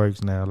commerce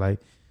works now. Like,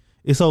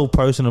 it's so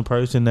person to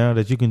person now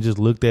that you can just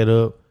look that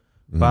up,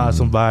 find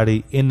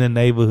somebody in the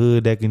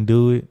neighborhood that can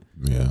do it.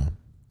 Yeah.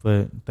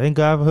 But thank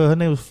God for her. Her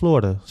name was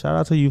Florida. Shout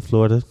out to you,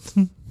 Florida.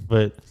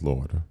 But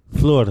Florida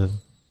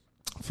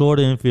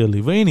and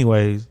Philly. But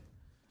anyways,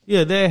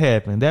 yeah, that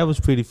happened. That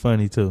was pretty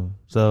funny too.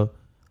 So,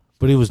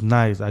 but it was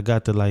nice. I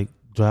got to like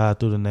drive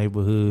through the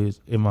neighborhoods,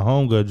 and my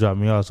homegirl dropped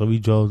me off, so we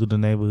drove through the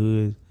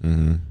neighborhoods.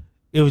 Mm-hmm.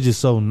 It was just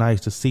so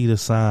nice to see the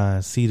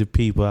signs, see the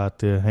people out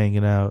there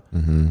hanging out,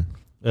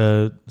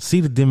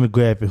 see the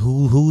demographic,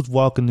 who's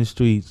walking the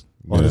streets.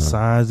 Are the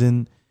signs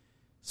in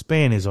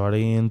Spanish? Are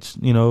they in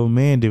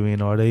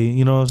Mandarin? Are they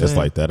what I'm saying? It's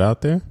like that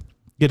out there?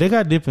 Yeah, they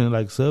got different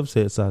like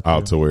subsets out there.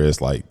 Out to where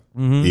it's like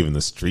even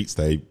the streets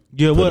they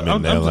put them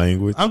in that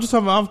language. I'm just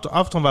talking about.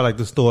 I'm talking about like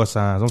the store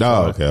signs.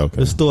 Okay.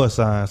 The store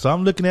signs. So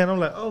I'm looking at them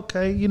like,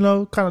 okay,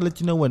 kind of let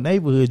you know what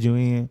neighborhood you're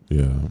in.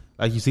 Yeah.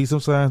 Like you see some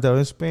signs that are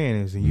in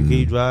Spanish, and you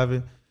keep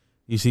driving,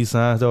 you see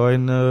signs that are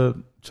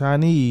in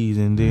Chinese,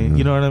 and then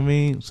you know what I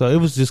mean. So it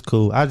was just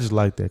cool. I just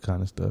like that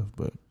kind of stuff.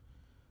 But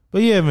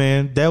yeah,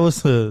 man, that was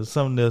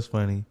something that's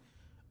funny.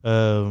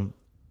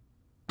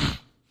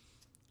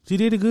 She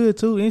did it good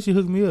too, and she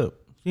hooked me up.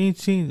 She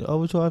ain't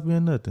overcharged me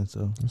or nothing.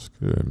 So that's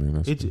good,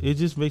 man. It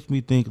just makes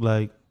me think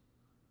like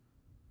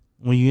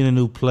when you're in a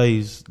new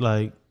place,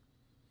 like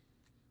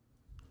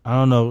I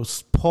don't know,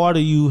 part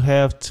of you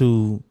have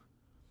to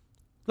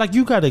like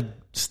you got to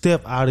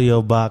step out of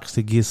your box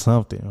to get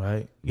something,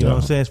 right? You know what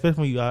I'm saying?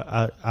 Especially when you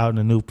out in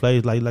a new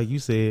place, like you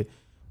said,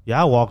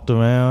 y'all walked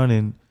around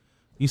and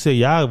you said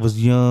y'all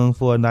was young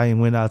for a night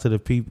and went out to the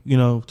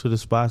people, to the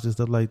spots and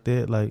stuff like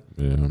that. Like,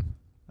 I don't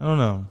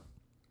know.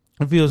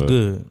 It feels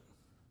good.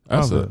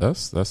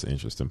 That's an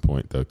interesting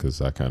point though,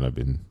 because I kind of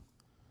been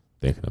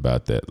thinking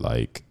about that.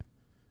 Like,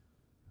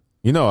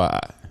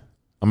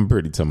 I'm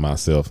pretty to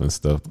myself and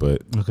stuff,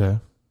 but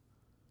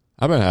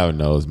I've been having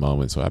those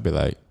moments where I'd be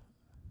like,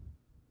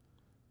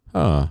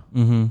 I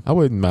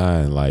wouldn't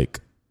mind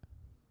like,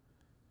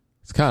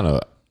 it's kind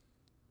of,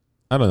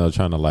 I don't know,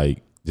 trying to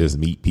like just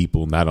meet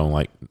people, not on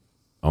like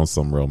on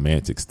some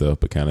romantic stuff,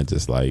 but kind of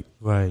just like,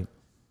 right.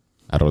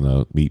 I don't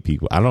know, meet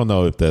people. I don't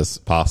know if that's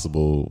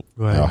possible,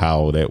 right, or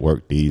how that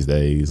work these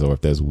days, or if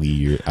that's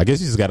weird. I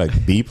guess you just got to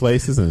be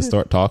places and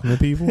start talking to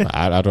people.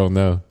 I don't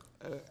know.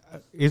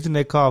 Isn't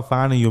that called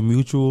finding your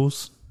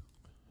mutuals?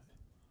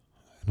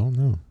 I don't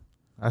know.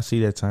 I see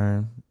that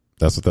term.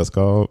 That's what that's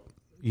called?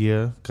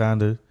 Yeah,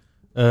 kind of.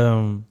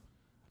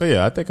 But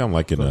yeah, I think I'm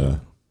like in a,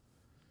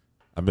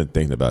 I've been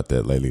thinking about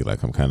that lately.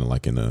 Like I'm kind of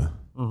like in a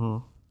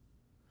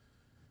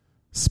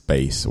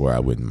space where I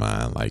wouldn't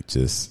mind like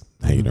just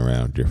hanging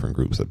around different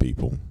groups of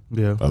people.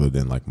 Yeah. Other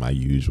than like my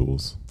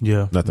usuals.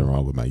 Yeah. Nothing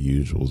wrong with my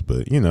usuals,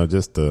 but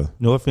just to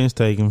no offense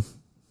taken,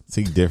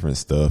 see different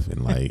stuff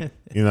and like,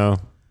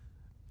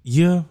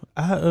 Yeah.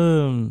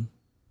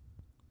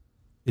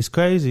 It's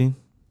crazy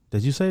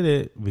that you say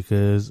that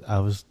because I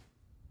was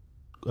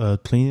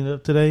cleaning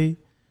up today.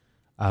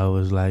 I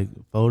was like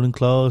folding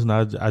clothes and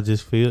I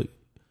just feel,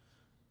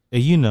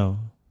 and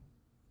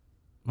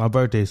my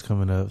birthday's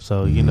coming up.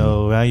 So,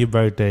 around your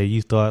birthday,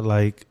 you start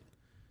like,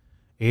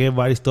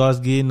 everybody starts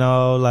getting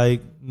all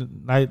like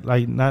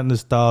not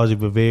nostalgic,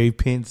 but very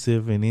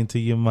pensive and into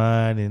your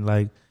mind and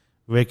like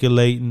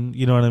regulating.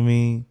 You know what I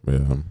mean?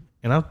 Yeah.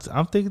 And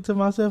I'm thinking to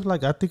myself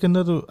like I think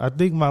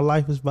my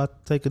life is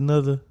about to take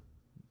another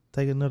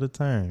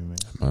turn, man.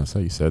 I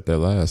say you said that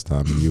last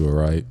time and you were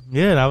right.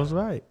 Yeah, that was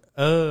right.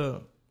 I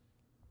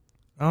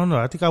don't know.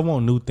 I think I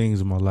want new things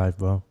in my life,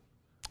 bro.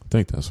 I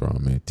think that's where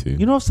I'm at too.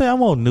 You know what I'm saying? I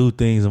want new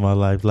things in my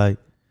life. Like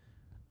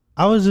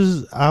I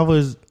was I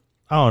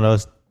don't know.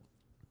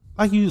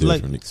 Like you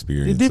different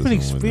experiences. Different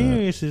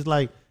experiences.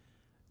 Like,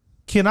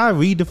 can I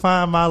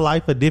redefine my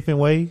life a different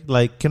way?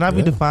 Like, can I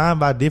be defined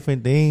by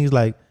different things?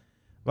 Like,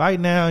 right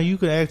now, you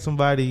could ask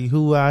somebody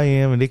who I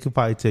am, and they could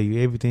probably tell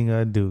you everything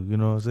I do. You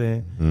know what I'm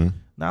saying? Mm-hmm.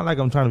 Not like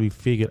I'm trying to be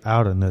figured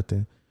out or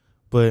nothing,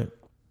 but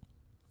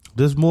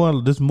there's more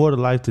to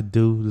life to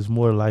do. There's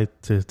more to life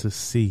to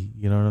see.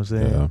 You know what I'm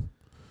saying? Yeah.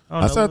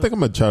 I think I'm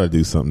gonna try to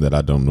do something that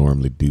I don't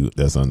normally do.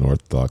 That's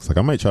unorthodox. Like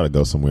I might try to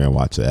go somewhere and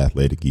watch an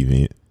athletic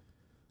event.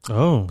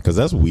 Oh, because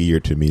that's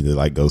weird to me to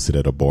like go sit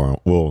at a bar.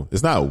 Well,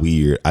 it's not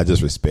weird. I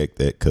just respect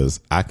that because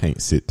I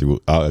can't sit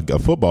through a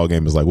football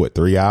game is like what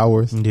 3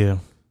 hours. Yeah,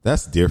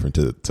 that's different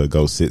to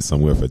go sit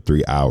somewhere for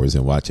 3 hours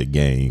and watch a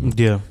game.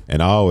 Yeah.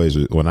 And I always,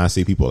 when I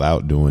see people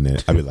out doing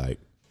it, I be like,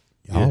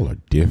 y'all are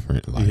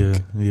different. Like,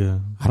 yeah.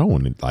 I don't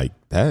want to, like,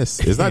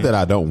 it's not that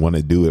I don't want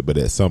to do it, but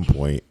at some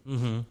point,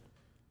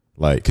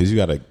 like, because you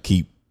got to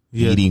keep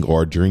eating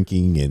or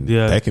drinking, and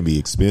that can be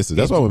expensive.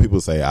 That's why when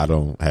people say I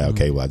don't have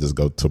cable, I just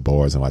go to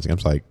bars and watch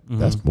games. I'm like,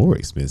 that's more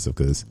expensive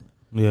because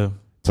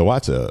to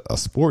watch a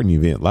sporting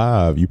event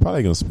live, you're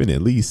probably going to spend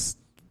at least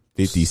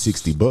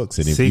 $50-$60.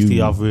 And if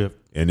 60 off rip.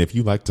 And if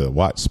you like to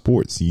watch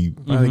sports, you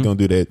probably going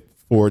to do that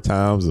 4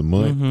 times a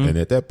month. And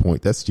at that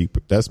point, that's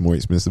cheaper. That's more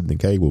expensive than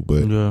cable.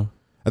 But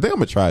I think I'm going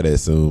to try that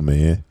soon,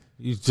 man.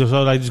 You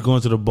just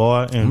going to the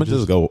bar and I'm going to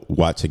just go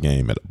watch a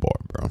game at a bar,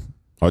 bro.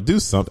 Or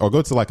do something, or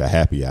go to like a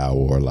happy hour,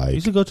 or like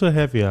you should go to a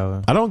happy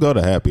hour. I don't go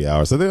to happy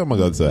hour, so I think I'm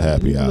gonna go to a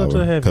happy hour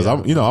because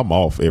I'm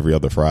off every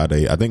other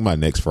Friday. I think my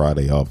next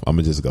Friday off, I'm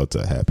gonna just go to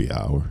a happy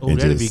hour. Oh,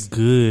 that'd be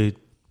good.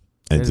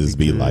 And just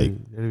be like,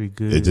 that'd be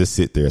good. And just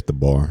sit there at the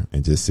bar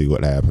and just see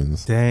what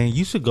happens. Dang,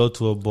 you should go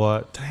to a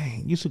bar.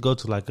 You should go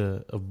to like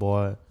a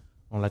bar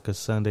on like a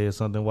Sunday or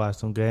something. Watch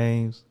some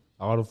games,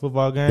 all the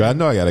football games. But I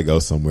know I gotta go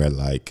somewhere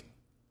like,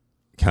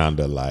 kind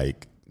of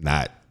like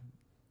not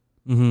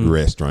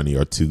restaurant-y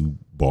or too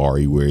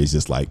bar-y, where it's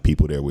just like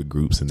people there with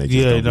groups and they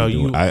just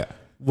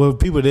well,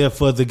 people there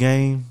for the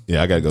game.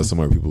 Yeah, I gotta go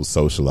somewhere where people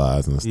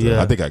socialize and stuff.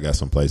 I think I got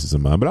some places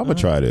in mind, but I'm gonna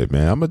try that,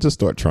 man. I'm gonna just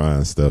start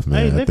trying stuff,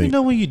 man. Hey, let me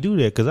know when you do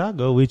that, because I'll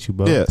go with you,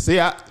 bro. Yeah, see,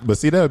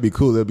 that would be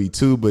cool. That'd be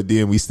 2, but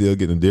then we still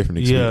get a different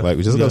experience. Like,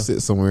 we just go sit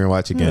somewhere and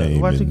watch a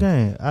game. Watch a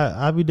game.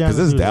 I'll be down.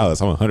 Because it's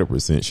Dallas. I'm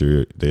 100%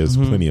 sure there's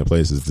plenty of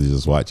places to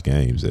just watch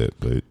games at.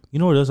 But you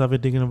know what else I've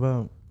been thinking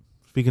about?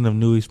 Speaking of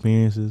new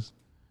experiences,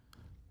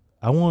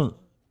 I want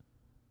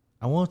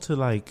to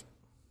like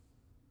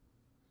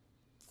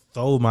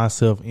throw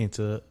myself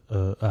into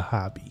a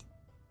hobby.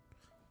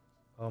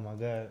 Oh my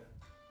God,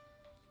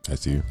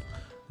 that's you.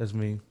 That's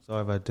me.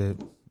 Sorry about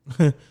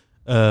that.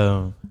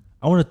 I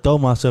want to throw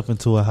myself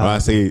into a hobby. Well, I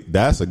say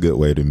that's a good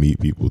way to meet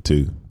people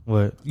too.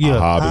 What? Yeah, a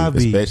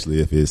hobby,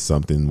 especially if it's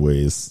something where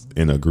it's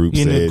in a group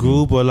setting,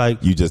 or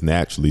like you just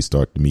naturally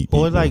start to meet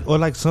people, or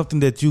like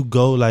something that you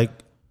go like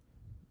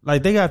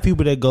they got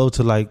people that go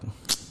to like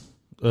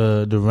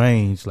the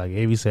range like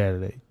every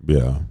Saturday.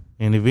 Yeah.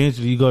 And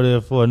eventually you go there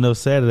for enough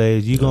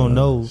Saturdays, you gonna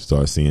know.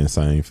 Start seeing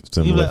similar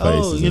like,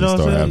 faces and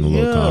start having a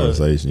little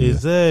conversation.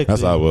 Exactly.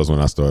 That's how I was when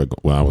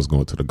I was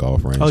going to the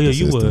golf range. Oh yeah,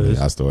 you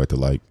was. I started to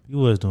like. You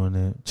was doing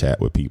that. Chat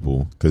with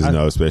people because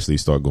especially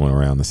start going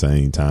around the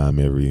same time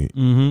every.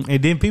 And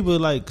then people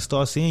like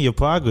start seeing your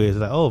progress.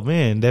 Like, oh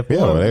man, that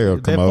form,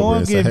 they'll come over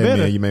and say, "Hey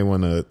better. man, you may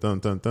want to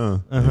thun."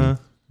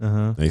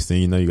 Next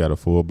thing you know, you got a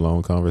full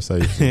blown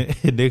conversation.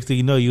 Next thing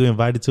you know, you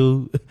invited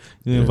to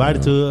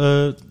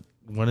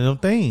one of them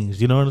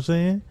things. You know what I'm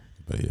saying?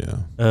 But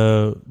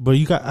yeah. But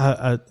you got.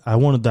 I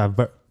want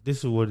to This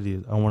is what it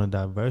is. I want to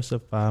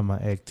diversify my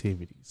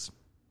activities.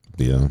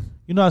 Yeah.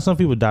 You know how some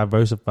people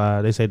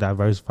diversify? They say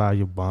diversify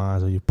your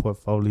bonds or your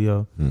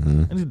portfolio. I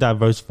need to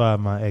diversify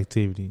my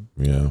activity.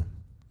 Yeah.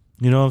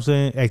 You know what I'm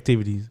saying?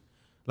 Activities.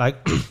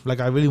 Like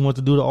I really want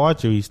to do the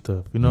archery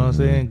stuff. You know what I'm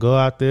saying? Go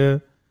out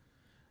there.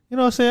 You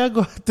know what I'm saying? I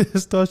go out there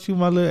and start shooting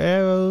my little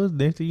arrows.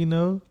 Next thing you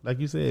know, like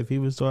you said,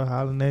 people start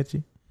hollering at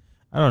you.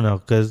 I don't know,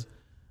 because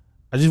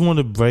I just want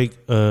to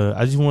break the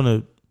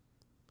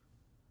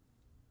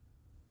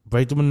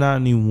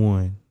monotony,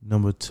 one.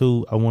 Number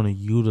 2, I want to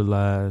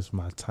utilize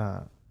my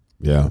time.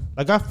 Yeah.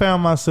 Like I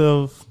found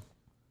myself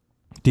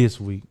this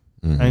week.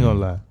 I ain't gonna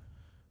lie.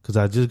 Because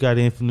I just got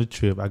in from the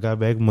trip. I got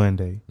back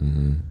Monday.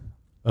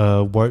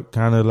 Work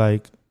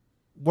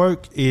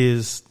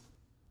is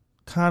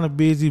kind of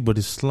busy, but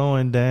it's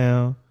slowing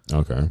down.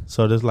 Okay.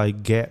 So there's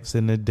like gaps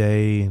in the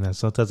day, and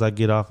sometimes I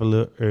get off a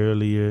little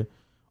earlier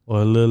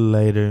or a little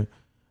later.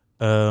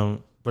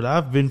 But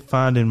I've been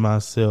finding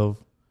myself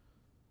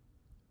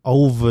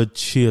over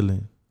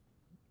chilling.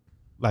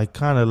 Like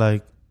kind of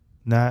like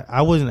not.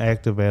 I wasn't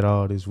active at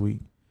all this week.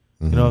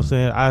 You know what I'm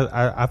saying?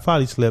 I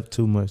probably slept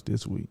too much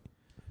this week.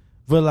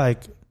 But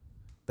like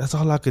that's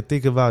all I could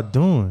think about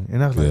doing.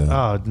 And I was like,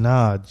 oh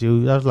nah,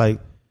 Jude. I was like,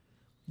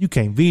 you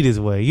can't be this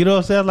way. You know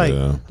what I'm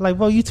saying? Like,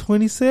 bro, you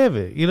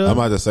 27. You know? I'm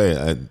about to say,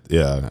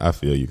 I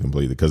feel you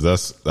completely. Because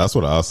that's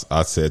what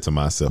I said to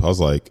myself. I was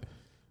like,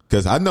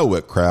 because I know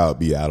what crowd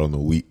be out on the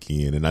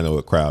weekend, and I know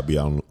what crowd be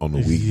on the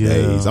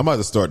weekdays. I'm about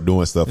to start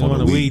doing stuff on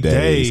the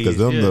weekdays because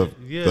I'm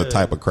the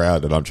type of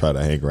crowd that I'm trying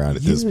to hang around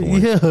at this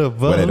point. Yeah,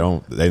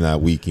 bro. They're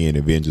not weekend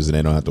Avengers, and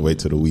they don't have to wait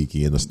till the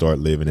weekend to start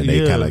living, and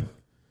they kind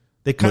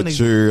of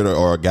matured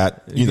or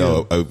got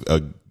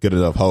a good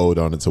enough hold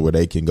on it to where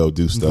they can go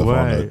do stuff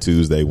on a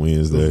Tuesday,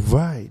 Wednesday.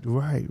 Right.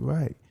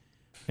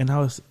 And I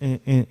was,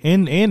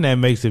 and that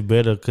makes it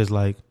better because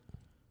like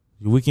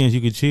weekends you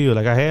can chill.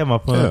 Like I had my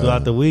fun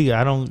throughout the week.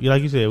 I don't,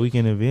 like you said,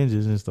 weekend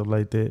Avengers and stuff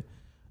like that.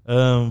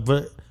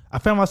 But I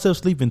found myself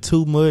sleeping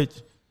too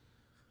much.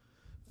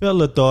 Felt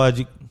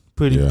lethargic.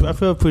 I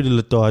felt pretty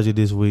lethargic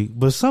this week.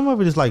 But some of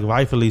it is like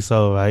rightfully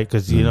so, right?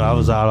 Because you know I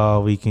was out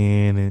all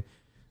weekend, and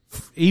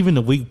even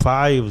the week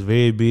prior it was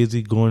very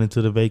busy going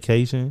into the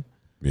vacation.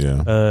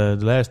 Yeah. The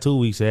last 2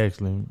 weeks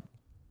actually.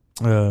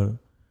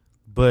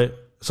 But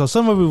so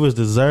some of it was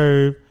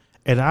deserved,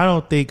 and I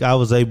don't think I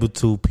was able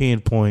to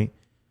pinpoint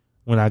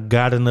when I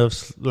got enough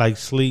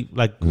sleep.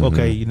 Like,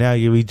 okay, now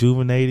you're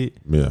rejuvenated.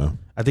 Yeah.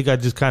 I think I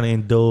just kind of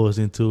indulged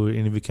into it,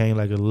 and it became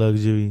like a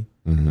luxury.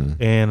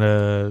 And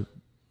I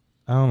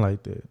don't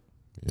like that.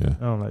 Yeah,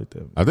 I don't like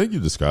that. I think you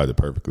described it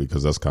perfectly,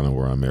 because that's kind of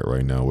where I'm at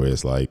right now, where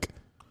it's like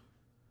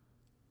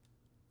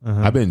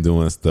I've been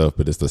doing stuff,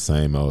 but it's the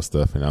same old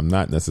stuff, and I'm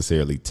not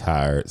necessarily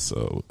tired.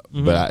 So,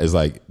 but it's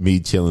like me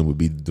chilling would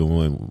be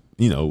doing,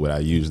 what I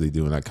usually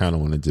do, and I kind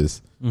of want to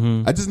just,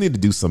 I just need to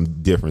do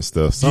some different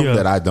stuff, something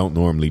that I don't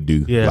normally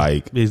do. Yeah,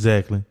 like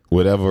exactly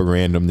whatever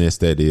randomness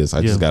that is.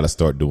 I just got to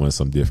start doing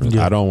some different.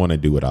 I don't want to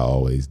do what I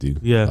always do.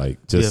 Yeah,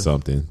 like just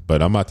something.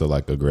 But I'm about to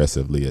like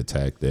aggressively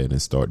attack that and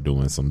start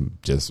doing some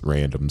just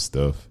random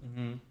stuff.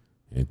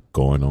 And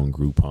going on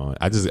Groupon.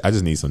 I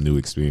just need some new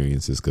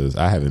experiences, because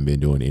I haven't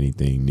been doing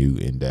anything new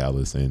in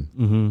Dallas,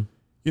 and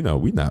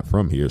we not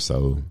from here,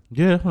 so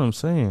yeah, that's what I'm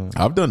saying.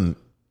 I've done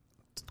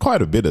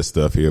quite a bit of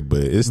stuff here,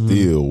 but it's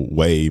still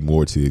way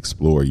more to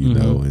explore,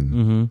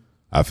 and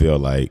I feel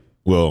like,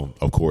 well,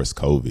 of course,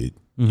 COVID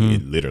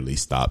it literally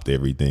stopped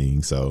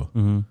everything.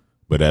 So,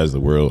 but as the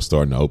world's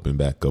starting to open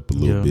back up a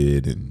little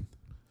bit, and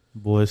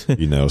boys,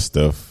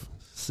 stuff.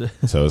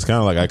 So it's kind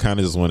of like I kind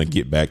of just want to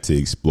get back to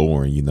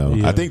exploring,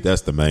 I think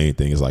that's the main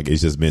thing. Is like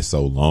it's just been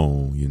so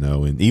long,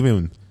 and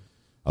even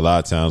a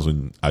lot of times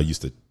when I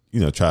used to,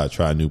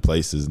 try new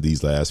places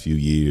these last few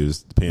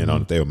years, depending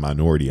on if they were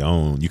minority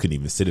owned, you couldn't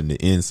even sit in the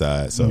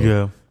inside.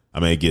 So I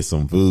may get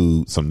some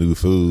new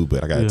food,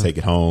 but I got to take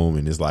it home,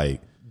 and it's like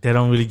they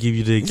don't really give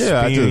you the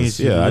experience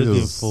you're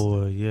looking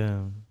for.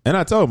 And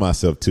I told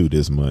myself too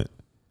this month,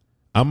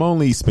 I'm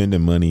only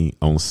spending money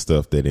on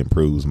stuff that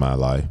improves my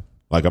life.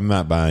 Like, I'm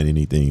not buying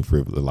anything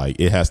frivolous. Like,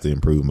 it has to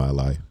improve my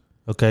life.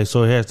 Okay,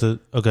 so it has to.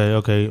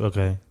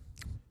 Okay.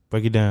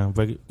 Break it down.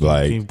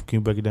 Can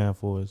you break it down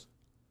for us?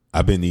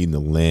 I've been needing a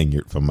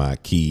lanyard for my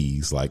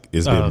keys. Like,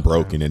 it's been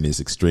broken, and it's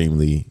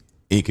extremely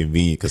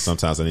inconvenient, because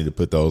sometimes I need to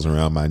put those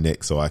around my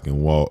neck so I can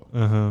walk.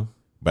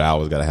 But I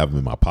always got to have them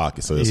in my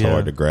pocket, so it's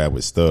hard to grab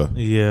with stuff.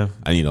 Yeah.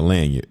 I need a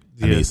lanyard.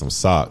 I need some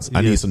socks.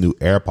 I need some new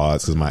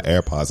AirPods, because my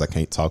AirPods, I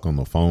can't talk on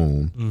the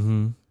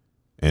phone.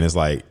 And it's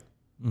like,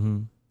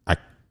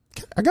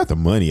 I got the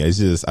money. It's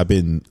just I've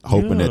been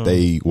hoping that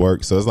they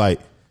work. So it's like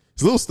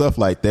it's little stuff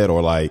like that,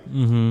 or like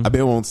I've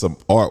been on some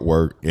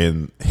artwork,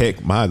 and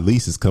heck, my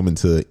lease is coming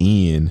to an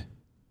end.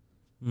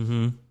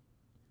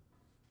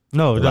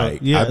 No,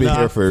 like I've been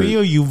here for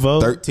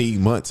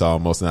 13 months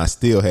almost, and I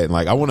still hadn't.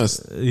 Like I want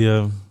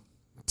to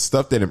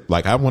stuff that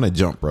like I want to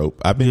jump rope.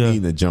 I've been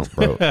needing a jump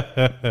rope.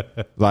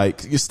 Like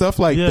stuff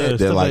like that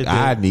like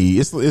I need.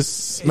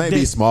 It's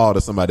maybe small to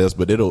somebody else,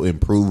 but it'll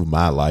improve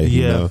my life.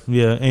 Yeah,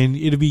 and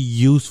it'll be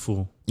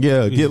useful.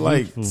 Yeah, get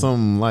like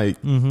some like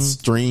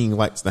string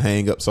lights to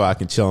hang up so I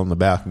can chill on the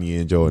balcony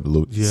and enjoy the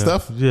loot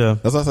stuff. Yeah,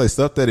 that's what I say.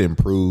 Stuff that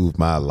improve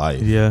my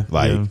life. Yeah,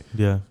 like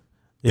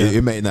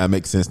It may not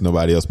make sense to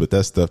nobody else, but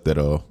that's stuff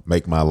that'll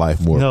make my life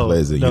more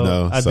pleasant.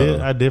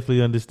 I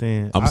definitely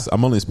understand.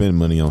 I'm only spending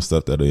money on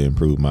stuff that'll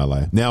improve my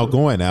life. Now,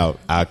 going out,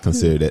 I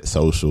consider that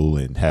social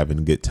and having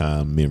a good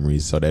time,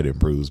 memories, so that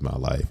improves my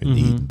life and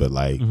eating. But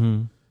like,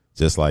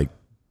 just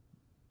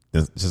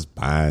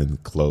buying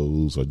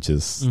clothes or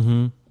just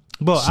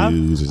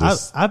shoes.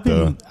 I've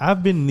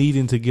been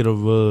needing to get a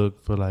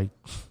rug for like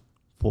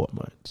 4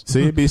 months.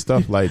 See, it'd be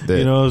stuff like that.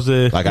 You know what I'm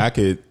saying? Like I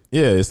could.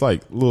 Yeah, it's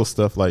like little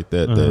stuff like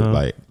that that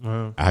like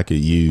I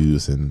could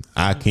use and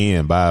I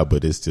can buy,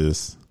 but it's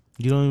just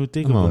you don't even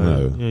think about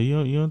it. Yeah,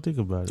 you don't think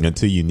about it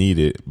until you need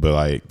it. But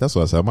like that's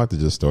what I said. I'm about to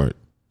just start.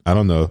 I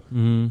don't know,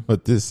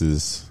 but this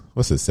is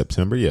what's it,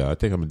 September? Yeah, I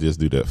think I'm gonna just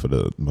do that for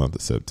the month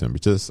of September.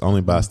 Just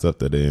only buy stuff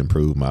that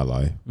improve my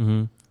life.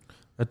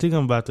 I think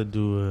I'm about to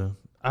do.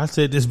 I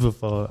said this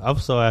before. I'm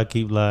sorry I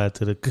keep lying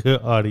to the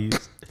good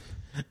audience.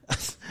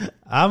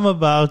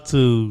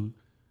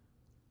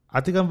 I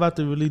think I'm about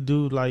to really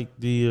do like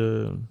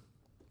the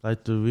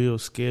real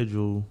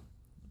schedule.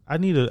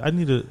 Funny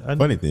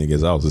thing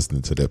is, I was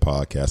listening to that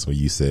podcast when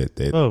you said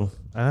that. Oh,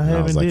 I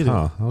haven't did it.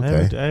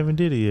 Okay. I haven't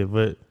did it yet,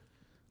 but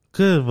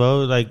good, bro.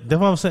 Like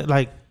that's what I'm saying.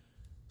 Like,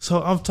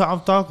 so I'm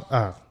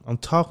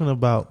talking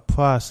about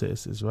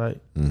processes, right?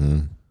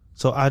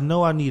 So I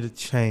know I need to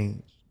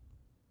change,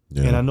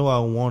 and I know I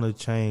want to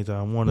change.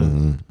 I want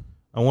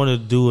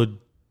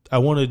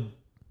to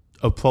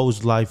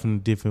approach life in a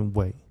different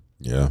way.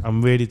 Yeah,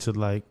 I'm ready to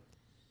like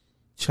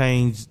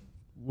change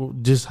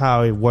just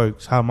how it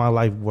works, how my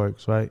life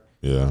works, right?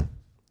 Yeah.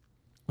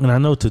 And I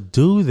know to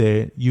do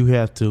that, you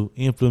have to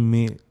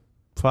implement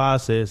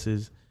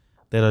processes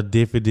that are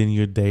different than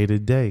your day to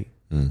day.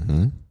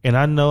 And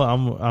I know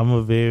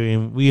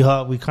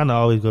we kind of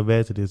always go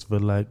back to this,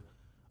 but like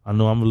I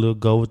know I'm a little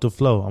go with the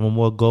flow. I'm a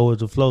more go with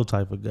the flow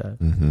type of guy.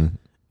 And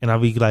I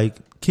be like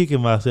kicking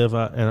myself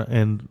out,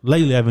 and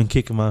lately I've been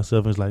kicking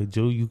myself. And it's like,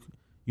 Joe, you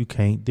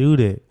can't do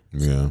that.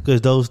 Yeah,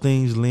 because those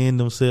things lend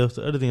themselves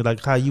to other things,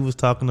 like how you was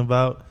talking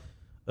about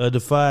the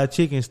fried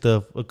chicken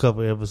stuff a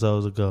couple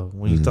episodes ago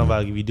when you talking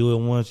about if you do it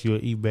once,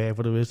 you'll eat bad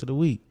for the rest of the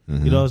week.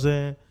 You know what I'm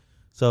saying?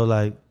 So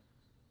like,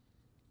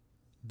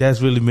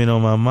 that's really been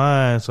on my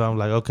mind. So I'm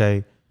like,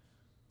 okay,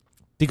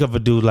 think of a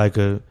dude like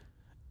a.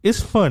 It's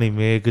funny,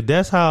 man, because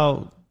that's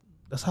how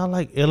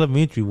like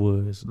elementary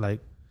was. Like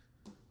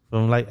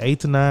from like 8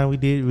 to 9 we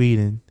did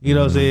reading. You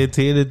know what I'm saying?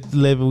 10 to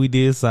 11 we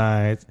did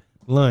science,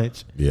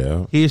 lunch,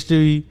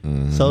 history,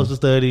 social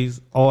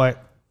studies, art,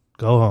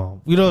 go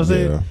home. You know what I'm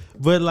saying?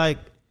 But like,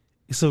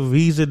 it's a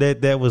reason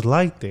that was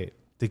like that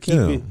to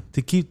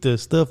keep the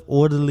stuff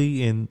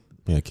orderly and.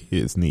 Yeah,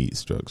 kids need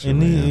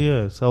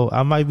structure. So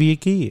I might be a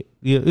kid.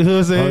 You know what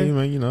I'm saying?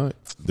 Oh, you know,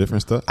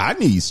 different stuff. I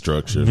need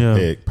structure,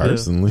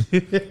 personally.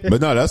 But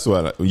no, that's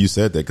what you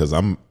said that because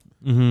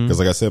because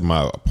like I said,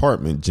 my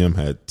apartment gym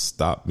had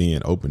stopped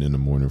being open in the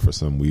morning for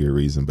some weird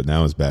reason, but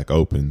now it's back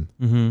open.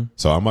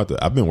 So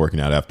I've been working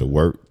out after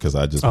work because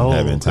I just been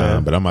having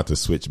time, but I'm about to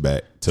switch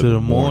back to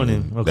the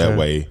morning. Okay. That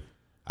way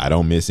I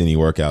don't miss any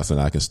workouts and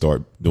I can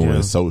start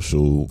doing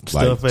social,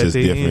 stuff like just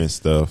different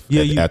stuff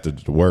after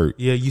the work.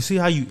 Yeah, you see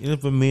how you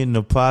implement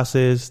the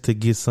process to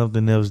get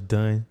something else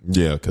done?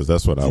 Yeah, because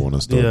that's what I want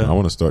to start. I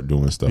want to start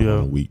doing stuff on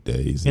the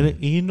weekdays.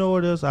 And you know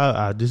what else?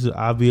 I'll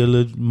be a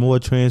little more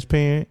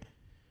transparent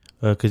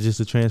because it's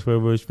a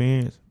transferable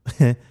experience.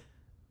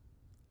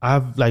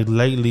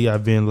 Lately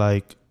I've been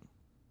like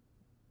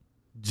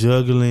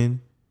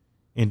juggling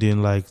and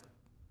then like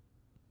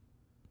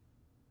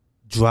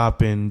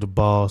dropping the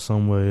ball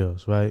somewhere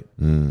else, right?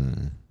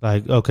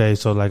 Like, okay,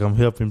 so like I'm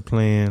helping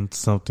plan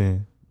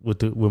something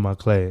with my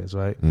class,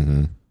 right?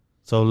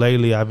 So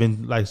lately I've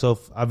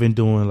been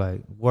doing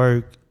like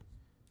work,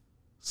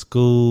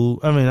 school.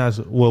 I mean,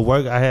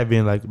 work. I have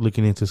been like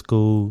looking into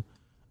school,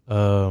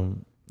 of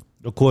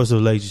course, a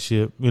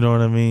relationship. You know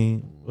what I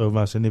mean, with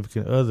my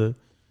significant other,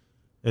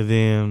 and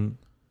then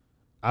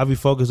I'll be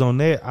focused on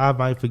that. I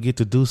might forget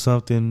to do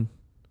something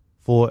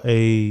for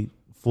the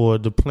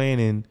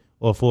planning.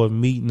 Or for a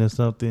meeting or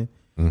something.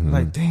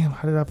 Like, damn,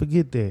 how did I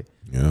forget that?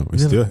 Yeah, we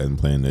still hadn't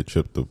planned that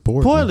trip to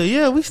Portland.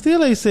 Yeah, we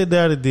still ain't sat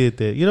down and did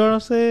that. You know what I'm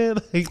saying?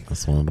 Like,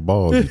 that's one of the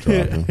balls you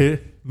dropping.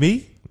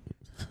 Me?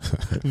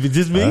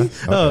 Just me?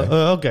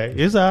 Okay.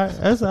 It's all right.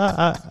 That's all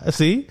right.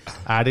 See,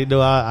 I didn't know.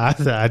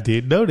 I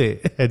didn't know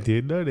that. I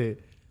didn't know that.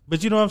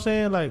 But you know what I'm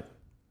saying? Like,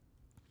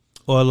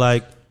 or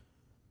like,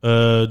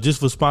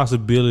 just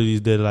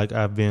responsibilities that like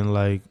I've been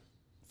like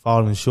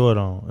falling short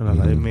on, and I'm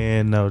like,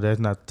 man, no, that's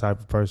not the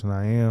type of person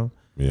I am.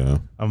 Yeah,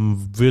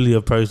 I'm really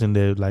a person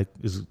that like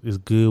is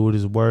good with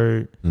his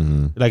word.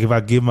 Like if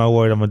I give my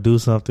word, I'm gonna do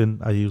something.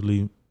 I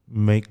usually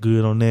make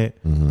good on that.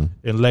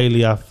 And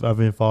lately, I've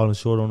been falling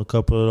short on a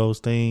couple of those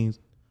things,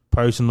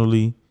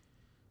 personally,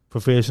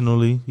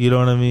 professionally. You know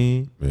what I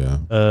mean?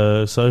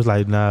 Yeah. So it's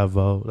like, nah,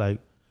 bro. Like,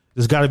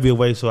 there's got to be a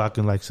way so I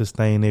can like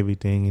sustain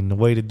everything, and the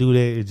way to do that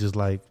is just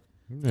like.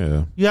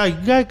 Yeah, you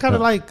gotta kind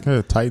of like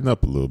tighten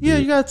up a little bit. Yeah,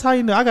 you gotta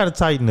tighten up. I gotta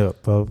tighten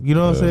up, bro. You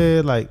know what I'm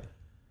saying? Like,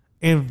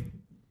 and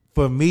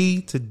for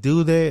me to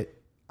do that,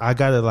 I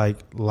gotta like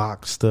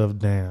lock stuff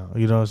down.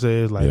 You know what I'm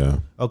saying? It's like,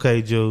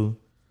 okay, Joe,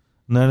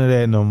 none of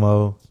that no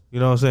more. You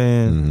know what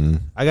I'm saying?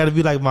 I gotta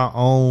be like my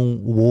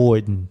own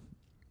warden,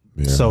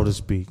 so to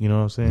speak. You know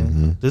what I'm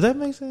saying? Does that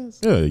make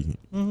sense? Yeah,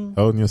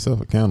 holding yourself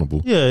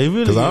accountable. Yeah, it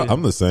really. Because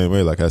I'm the same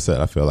way. Like I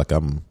said, I feel like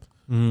I'm.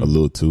 A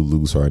little too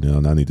loose right now,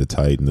 and I need to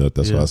tighten up.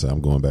 That's why I say I'm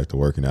going back to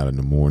working out in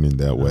the morning.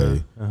 That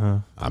way,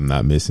 I'm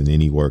not missing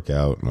any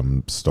workout.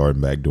 I'm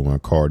starting back doing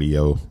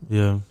cardio.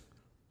 Yeah,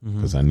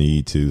 because I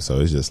need to. So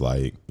it's just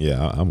like,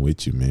 I'm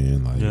with you,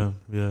 man. Like,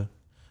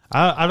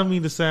 I don't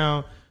mean to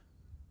sound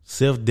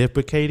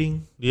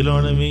self-deprecating. You know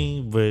what I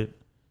mean? But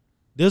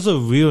there's a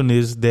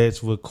realness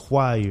that's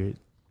required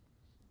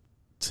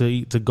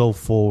to go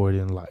forward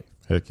in life.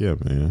 Heck yeah,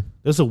 man.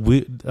 There's a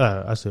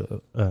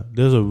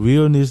there's a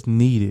realness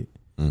needed.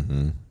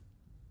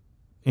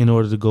 In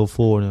order to go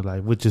forward in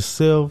life with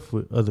yourself,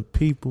 with other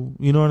people,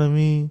 you know what I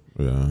mean?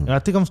 Yeah. And I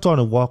think I'm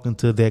starting to walk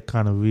into that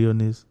kind of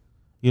realness.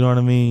 You know what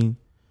I mean?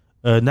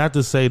 Not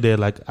to say that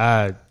like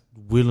I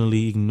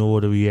willingly ignore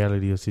the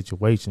reality of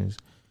situations,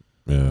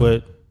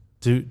 but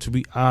to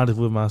be honest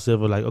with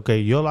myself, like, okay,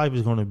 your life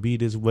is going to be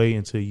this way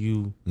until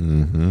you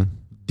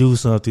do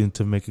something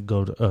to make it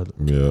go to other.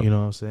 Yeah. You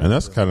know what I'm saying? And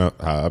that's kind of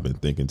how I've been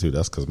thinking too.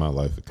 That's because my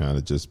life has kind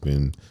of just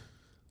been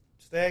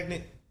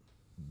stagnant.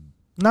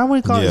 Now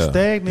we call it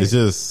stagnant. It's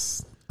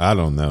just, I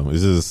don't know.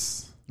 It's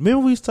just.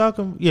 Remember we was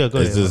talking. Yeah, go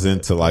ahead. It's just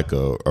into like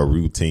a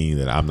routine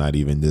that I'm not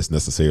even this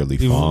necessarily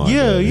fond.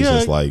 It's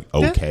just like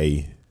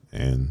okay,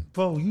 and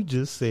bro, you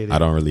just said it. I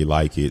don't really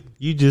like it.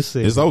 You just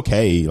said it's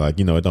okay. Like,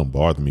 you know, it don't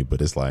bother me,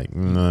 but it's like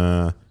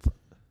nah.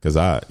 Cause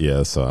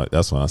so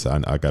that's why I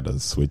said I gotta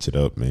switch it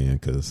up, man.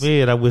 Cause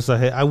I wish I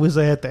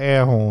had the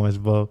air horns,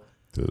 bro.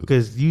 Dude.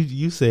 Cause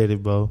you said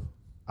it, bro.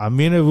 I'm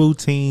in a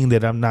routine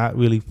that I'm not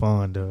really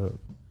fond of.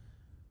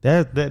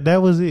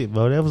 That was it,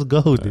 bro. That was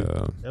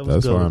golden.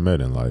 That's where I'm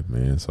at in life,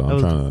 man. So I'm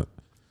trying to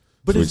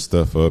switch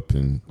stuff up,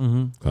 and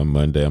come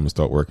Monday, I'm gonna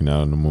start working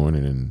out in the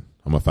morning, and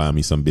I'm gonna find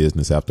me some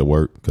business after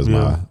work because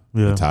my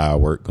entire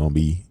work gonna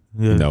be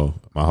Yeah. You know,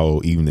 my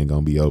whole evening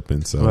gonna be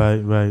open. So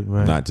right.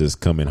 Not just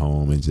coming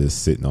home and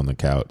just sitting on the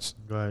couch.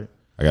 Right.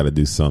 I got to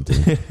do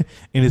something.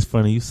 And it's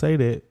funny you say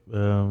that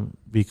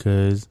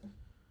because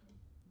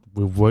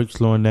with work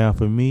slowing down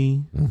for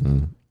me,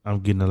 I'm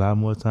getting a lot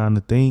more time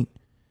to think.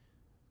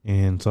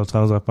 And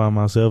sometimes I find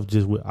myself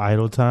just with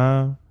idle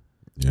time.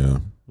 Yeah.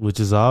 Which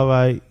is all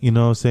right, you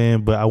know what I'm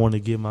saying? But I want to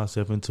get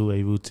myself into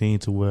a routine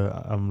to where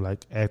I'm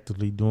like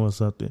actively doing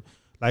something.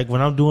 Like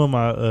when I'm doing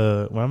my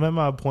when I'm at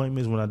my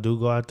appointments, when I do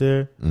go out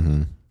there,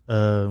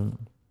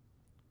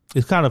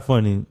 it's kind of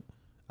funny.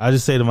 I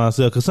just say to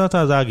myself, because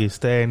sometimes I get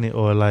stagnant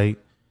or like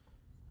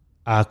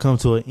I come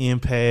to an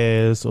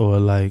impasse or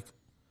like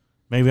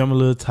maybe I'm a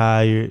little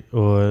tired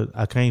or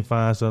I can't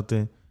find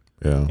something.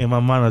 Yeah. In my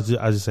mind,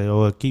 I just say,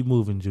 oh, keep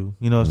moving, Jew.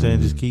 You know what I'm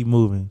saying? Just keep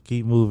moving,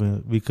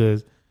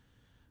 because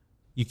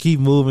you keep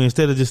moving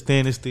instead of just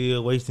standing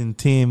still, wasting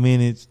 10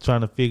 minutes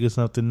trying to figure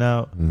something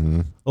out,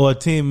 or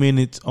 10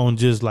 minutes on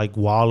just like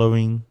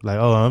wallowing, like,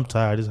 oh, I'm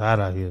tired, it's hot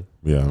out here.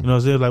 Yeah. You know what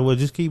I'm saying? Like, well,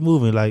 just keep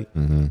moving. Like,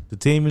 the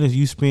 10 minutes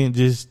you spent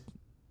just,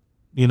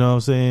 you know what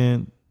I'm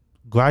saying,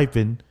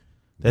 griping,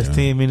 that's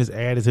 10 minutes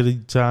added to the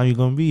time you're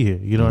going to be here.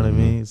 You know what I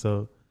mean?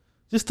 So,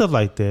 just stuff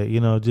like that,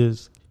 you know,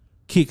 just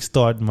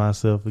kickstarting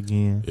myself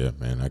again. Yeah,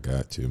 man, I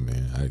got you,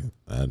 man.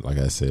 I like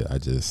I said, I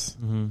just...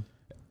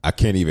 I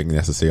can't even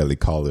necessarily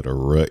call it a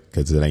rut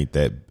because it ain't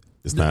that.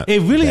 It's not. It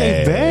really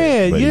ain't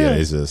bad. Yeah,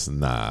 it's just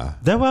nah.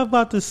 That's what I was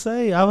about to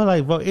say. I was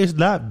like, well, it's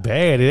not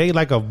bad. It ain't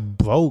like a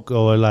broke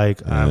or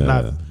like I'm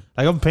not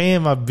like I'm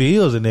paying my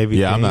bills and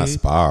everything. Yeah, I'm not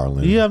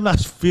spiraling. Yeah, I'm not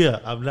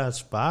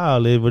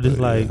spiraling. But it's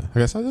like I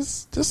guess I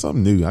just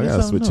something new. I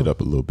gotta switch it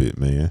up a little bit,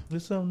 man.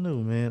 It's something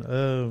new,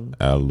 man.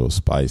 Add a little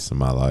spice in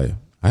my life.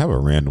 I have a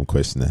random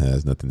question that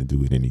has nothing to do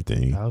with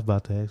anything. I was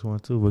about to ask one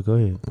too, but go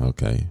ahead.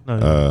 Okay.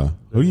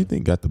 Who do you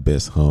think got the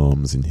best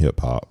hums in hip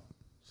hop?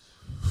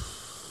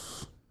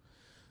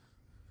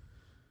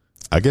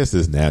 I guess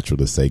it's natural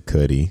to say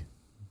Cudi.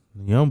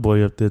 Young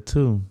boy up there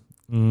too.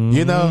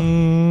 You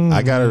know,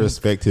 I gotta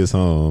respect his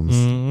hums.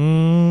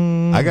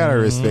 I gotta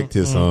respect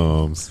his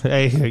hums.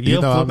 Hey,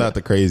 you know, I'm not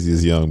the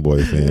craziest Young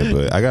Boy fan,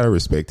 but I gotta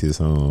respect his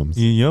hums.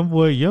 Young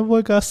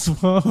boy got some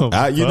hums.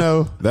 You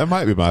know, that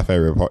might be my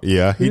favorite part.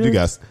 Yeah, he do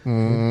got.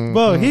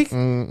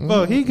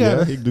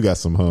 He do got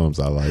some hums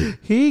I like.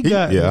 He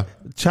got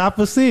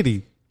Chopper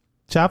City.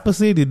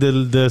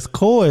 The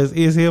chorus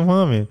is him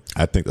humming.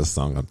 I think the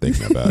song I'm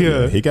thinking about.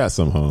 Yeah, he got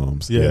some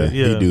hums. Yeah,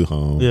 he do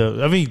hum.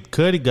 Yeah, I mean,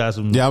 Cudi got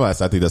some. Yeah, I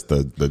think that's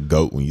the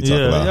GOAT when you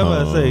talk about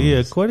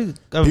hums. Cudi.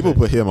 People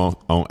put him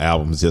on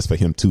albums just for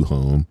him to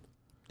hum.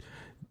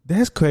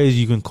 That's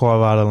crazy. You can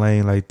carve out a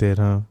lane like that,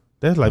 huh?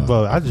 That's like,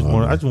 bro. I just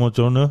want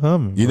you on there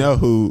humming. You know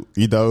who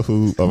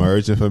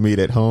emerging for me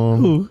that hum?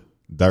 Who?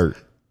 Dirt.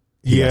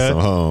 He got some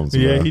hums.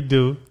 Yeah, bro. He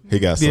do. He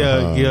got some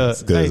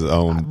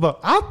hums. But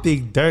I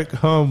think Dirk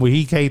hum when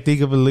he can't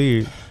think of a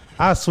lyric.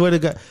 I swear to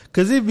God,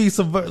 because it be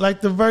some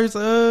like the verse.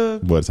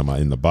 What talking about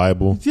in the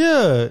Bible?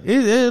 Yeah,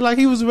 it like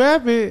he was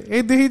rapping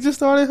and then he just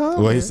started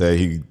humming. Well, he said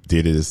he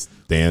did his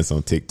dance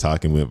on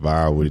TikTok and went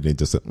viral with it and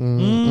just.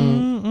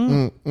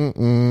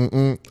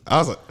 I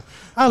was like.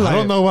 I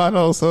don't know why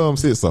those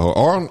hums hit so hard.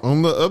 Or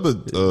on the other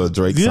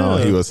Drake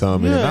song he was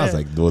humming. And I was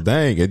like, well,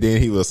 dang. And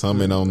then he was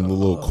humming on the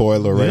little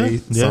Coil Ray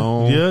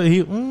song. Yeah,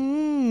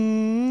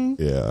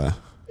 yeah.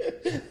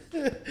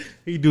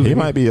 He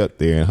might be up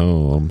there in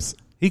hums.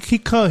 He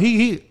get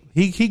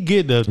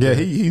up there.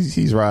 Yeah,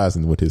 he's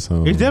rising with his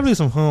hums. There's definitely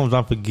some hums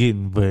I'm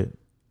forgetting, but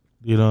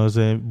you know what I'm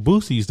saying?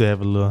 Boosie used to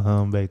have a little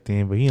hum back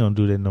then, but he don't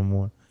do that no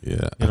more.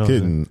 Yeah, I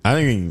couldn't.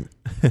 I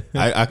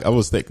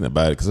was thinking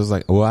about it because I was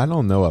like, well, I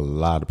don't know a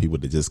lot of people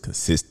that just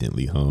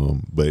consistently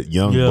hum, but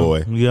Young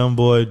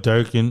Boy,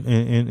 Dirk,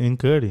 and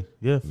Cudi,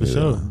 yeah, for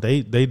sure,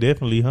 they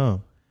definitely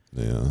hum.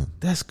 Yeah,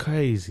 that's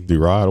crazy. Do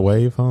Rod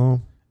Wave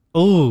hum?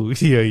 Oh,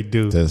 yeah, he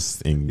do.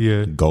 Just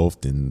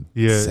engulfed in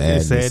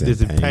sadness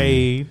and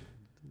pain.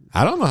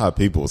 I don't know how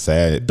people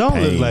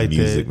don't look like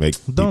music that.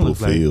 Make people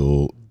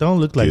feel. Don't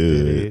look like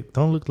good. that.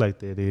 Don't look like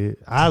that.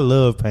 I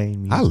love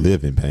pain music. I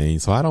live in pain,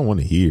 so I don't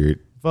want to hear it.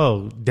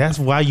 Bro, that's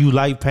why you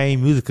like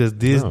pain music, because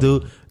this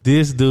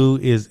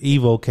dude is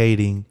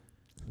evocating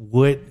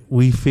what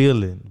we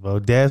feeling, bro.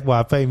 That's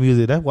why pain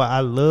music. That's why I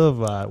love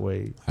Rod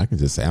Wave. I can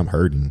just say I'm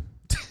hurting.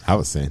 I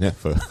was saying that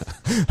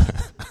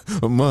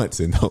for months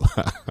and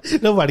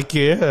nobody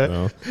care. Huh?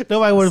 No.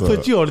 Nobody want to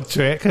put you on the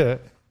track. Huh?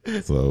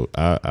 So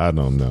I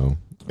don't know.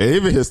 And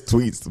even his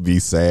tweets be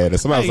sad. And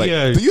somebody was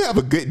like, "Do you have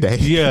a good day?"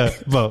 Yeah,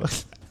 bro.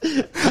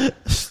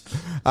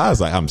 I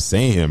was like, "I'm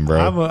saying, bro."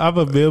 I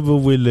remember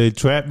when the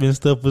entrapment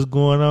stuff was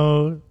going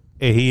on,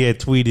 and he had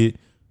tweeted,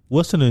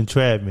 "What's an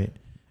entrapment?"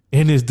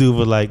 And this dude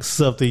was like,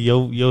 "Something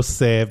your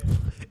sad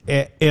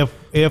F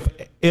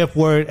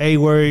word, A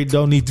word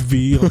don't need to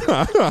be." He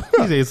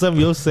said, "Some of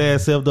your sad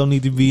self don't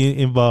need to be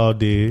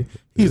involved in."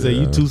 He said,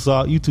 "You too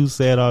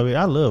sad already."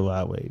 I love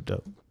Rod Wave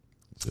though.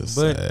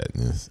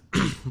 Sadness.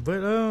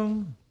 But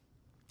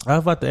I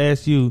was about to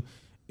ask you,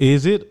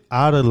 is it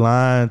out of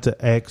line to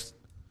ask?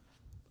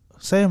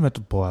 Say I'm at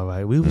the bar,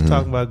 right? We was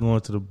talking about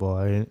going to the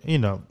bar, and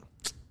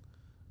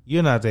you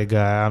you're not that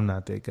guy. I'm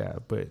not that guy.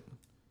 But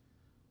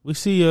we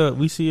see a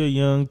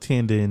young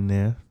tender in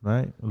there,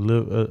 right? A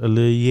little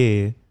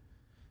yeah.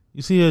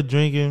 You see her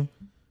drinking.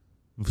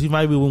 She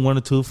might be with one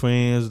or two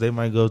friends. They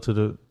might go to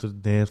the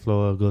dance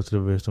floor or go to the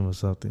restroom or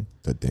something.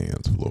 The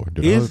dance floor.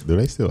 Do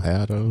they still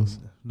have those?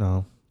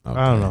 No. Okay.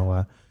 I don't know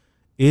why.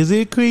 Is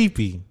it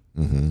creepy?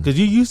 Because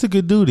you used to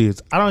could do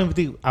this. I don't even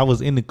think I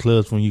was in the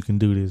clubs when you can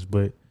do this,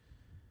 but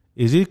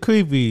is it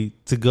creepy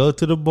to go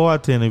to the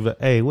bartender and be like,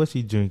 hey, what's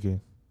he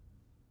drinking?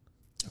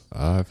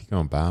 If you're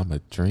going to buy him a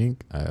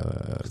drink,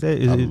 that's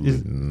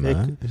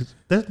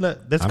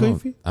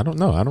creepy? I don't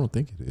know. I don't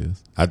think it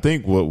is. I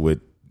think what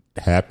would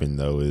happen,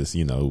 though, is,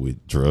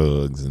 with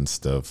drugs and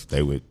stuff,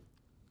 they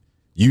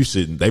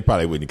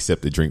probably wouldn't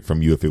accept a drink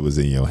from you if it was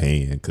in your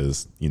hand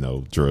because,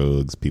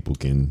 drugs, people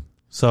can.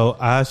 So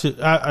I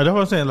know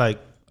what I'm saying, like.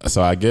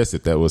 So I guess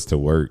if that was to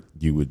work,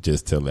 you would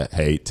just tell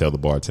the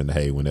bartender,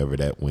 hey, whenever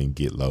that one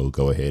get low,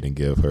 go ahead and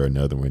give her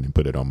another one and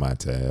put it on my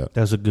tab.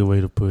 That's a good way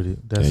to put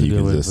it. That's a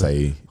good way to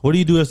say. What do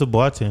you do as a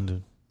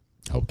bartender?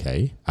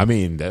 Okay. I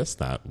mean, that's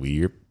not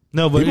weird.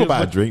 No, but people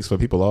buy drinks for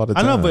people all the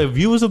time. I know, but if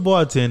you was a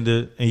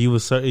bartender and you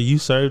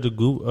served a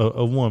group,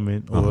 a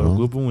woman or a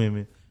group of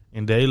women,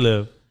 and they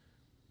left,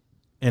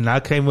 and I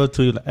came up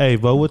to you like, hey,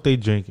 bro, what they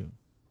drinking?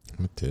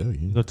 I'm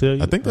gonna tell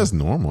you. I think that's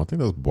normal. I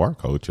think that's bar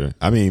culture.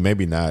 I mean,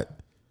 maybe not.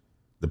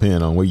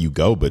 Depending on where you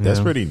go, but that's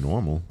pretty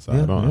normal. So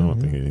I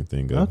don't think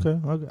anything goes. Okay.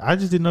 I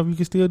just didn't know if you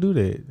could still do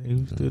that.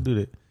 You still do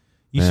that.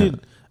 You should.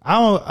 I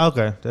don't.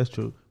 Okay, that's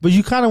true. But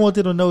you kind of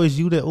wanted to know it's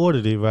you that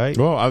ordered it, right?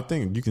 Well, I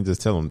think you can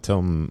just tell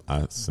them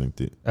I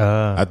synced it.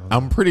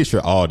 I'm pretty sure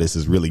all this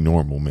is really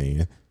normal,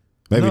 man.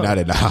 Maybe not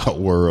in the hot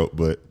world,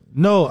 but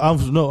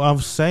I'm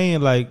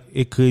saying like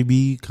it could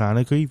be kind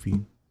of creepy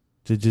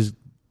to just.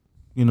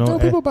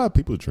 People buy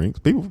people drinks.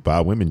 People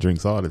buy women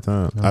drinks all the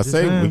time. I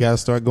say we gotta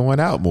start going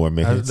out more,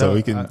 man, so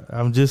we can.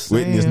 I'm just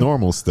saying, witness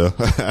normal stuff.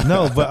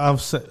 No, but I'm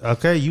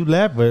okay. You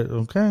laugh, but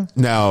okay.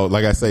 Now,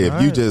 like I say, if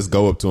you just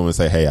go up to them and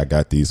say, "Hey, I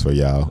got these for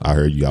y'all. I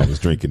heard y'all was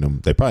drinking them."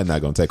 They probably not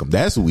gonna take them.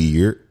 That's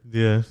weird.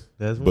 Yeah,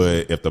 that's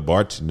weird. But if the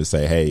bartender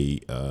say, "Hey,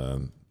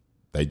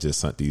 they just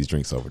sent these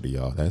drinks over to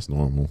y'all," that's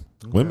normal.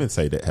 Okay. Women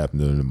say that happen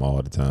to them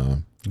all the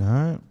time. All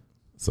right.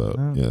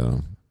 So yeah.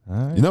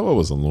 Right. You know what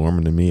was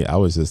alarming to me? I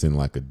was just in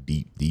like a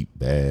deep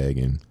bag,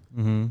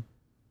 and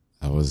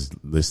I was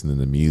listening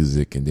to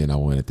music, and then I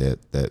wanted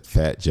that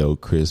Fat Joe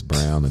Chris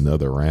Brown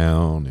Another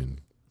Round, and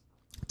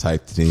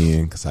typed it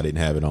in because I didn't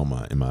have it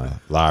in my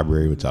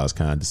library, which I was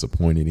kind of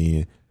disappointed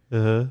in.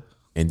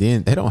 And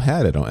then they don't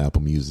have it on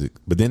Apple Music,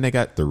 but then they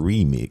got the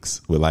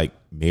remix with like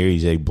Mary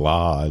J.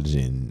 Blige,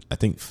 and I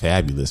think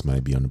Fabulous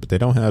might be on it, but they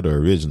don't have the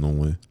original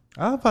one.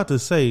 I was about to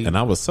say, and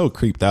I was so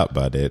creeped out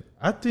by that.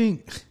 I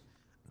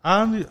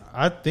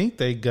think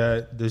they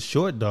got the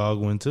Short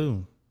Dog one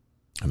too.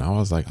 And I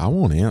was like, I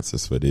want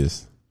answers for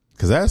this.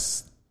 Because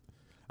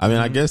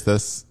I guess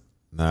that's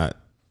not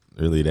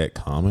really that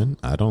common.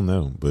 I don't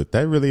know. But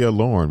that really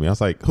alarmed me. I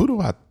was like, who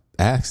do I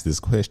ask this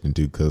question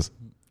to?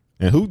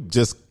 And who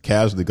just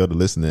casually go to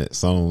listen to that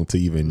song to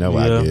even know,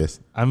 I guess.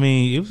 I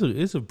mean,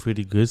 it's a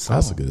pretty good song.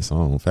 That's a good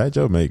song. Fat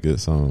Joe made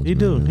good songs. He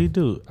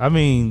do. I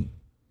mean,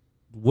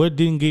 what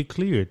didn't get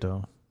cleared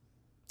though?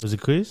 Was it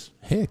Chris?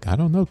 Heck, I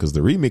don't know, because the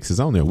remix is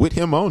on there with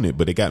him on it,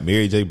 but it got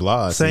Mary J.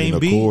 Blige singing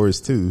the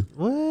chorus too.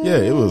 What? Yeah,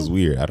 it was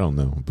weird. I don't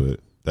know, but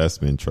that's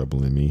been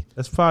troubling me.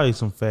 That's probably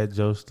some Fat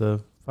Joe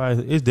stuff.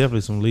 It's definitely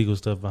some legal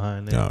stuff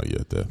behind that. Oh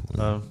yeah,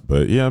 definitely.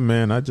 But yeah,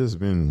 man, I just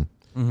been.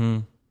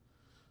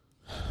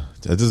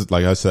 I just,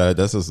 like I said,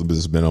 that's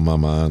just been on my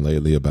mind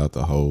lately about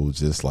the whole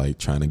just like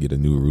trying to get a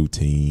new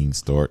routine,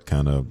 start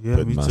kind of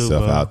putting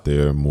myself out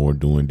there more,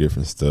 doing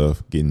different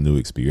stuff, getting new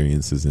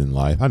experiences in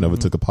life. I never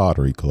took a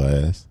pottery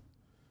class.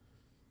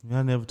 Yeah,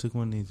 I never took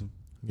one either.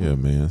 Yeah,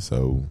 man.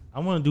 So I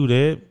want to do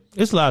that.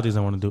 It's a lot of things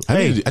I want to do.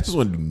 I just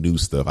want to do new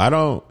stuff.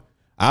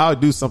 I'll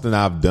do something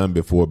I've done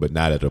before, but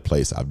not at a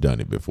place I've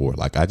done it before.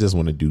 Like I just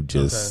want to do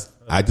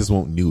I just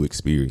want new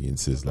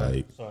experiences.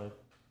 Like,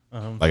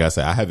 like I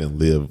said, I haven't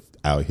lived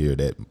out here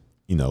that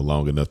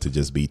long enough to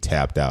just be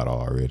tapped out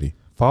already.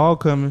 Fall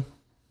coming.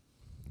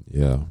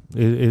 Yeah,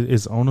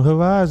 it's on the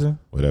horizon.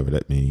 Whatever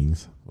that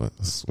means.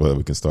 Whether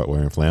we can start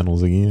wearing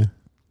flannels again.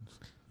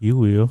 You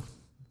will.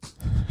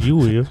 You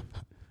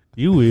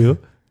will.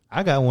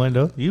 I got one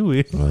though. You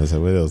will. Well,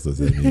 so what else does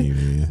that mean,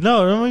 man?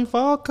 No, I mean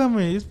fall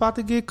coming. It's about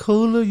to get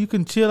cooler. You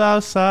can chill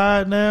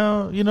outside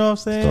now. You know what I'm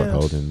saying? Start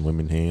holding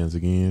women's hands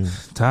again.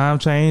 Time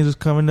change is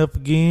coming up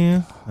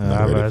again.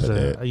 Not ready for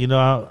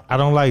that. I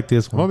don't like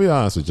this one. I'm gonna be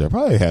honest with you. I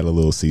probably had a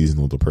little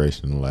seasonal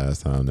depression the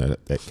last time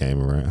that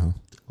came around.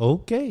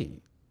 Okay.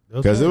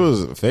 Because it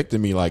was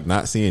affecting me, like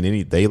not seeing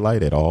any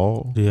daylight at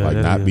all. Yeah, like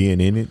not being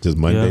in it, just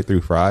Monday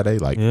through Friday.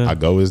 Like I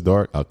go as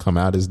dark, I'll come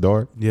out as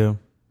dark. Yeah.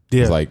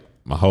 It's like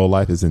my whole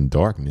life is in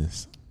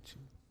darkness.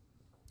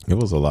 It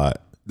was a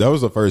lot. That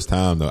was the first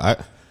time though. I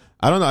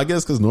don't know. I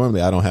guess because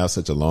normally I don't have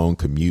such a long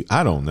commute.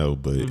 I don't know,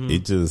 but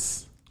it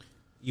just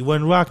You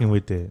wasn't rocking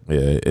with that. Yeah,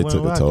 it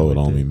took a toll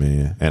on me,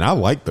 man. And I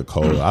like the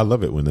cold. I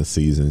love it when the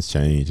seasons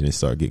change and it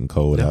start getting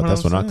cold out.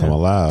 That's when I come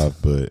alive.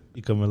 But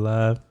you come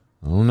alive?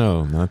 I don't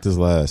know. Not this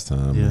last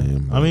time,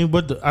 man. I mean,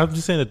 but I'm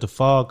just saying that the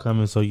fall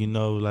coming, so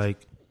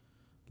like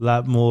a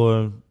lot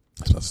more.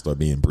 It's about to start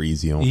being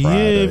breezy on Fridays.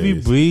 Yeah, it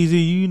be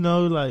breezy.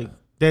 Like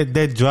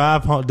that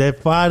drive home, that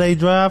Friday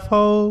drive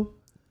home.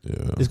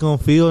 Yeah, it's gonna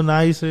feel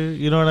nicer.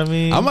 You know what I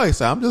mean? I might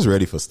say I'm just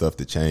ready for stuff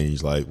to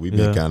change. Like we've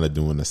been kind of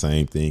doing the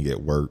same thing at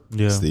work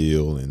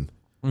still, and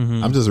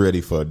I'm just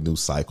ready for a new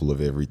cycle of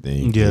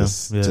everything.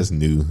 Just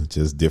new,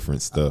 just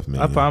different stuff,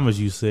 man. I promise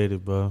you said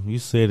it, bro. You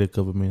said it a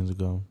couple minutes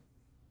ago.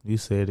 You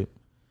said it.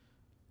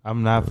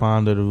 I'm not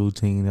fond of the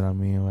routine that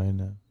I'm in right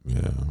now.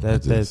 Yeah,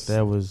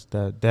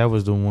 that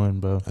was the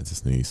one, bro. I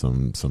just need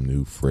some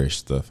new fresh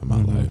stuff in my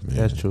life, man.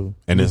 That's true.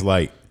 And it's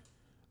like.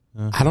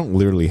 I don't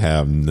literally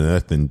have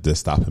nothing that's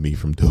stopping me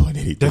from doing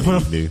anything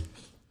new.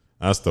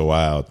 That's the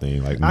wild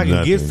thing. Like I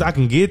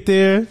can get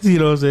there. You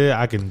know what I'm saying?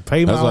 I can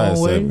pay my own way. That's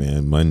why I said,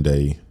 man,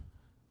 Monday,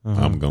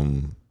 I'm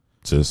gonna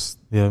just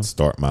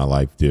start my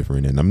life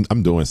different, and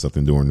I'm doing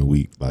something during the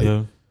week. Like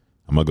I'm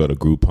gonna go to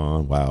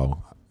Groupon.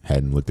 Wow,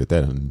 hadn't looked at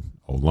that in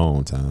a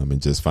long time, and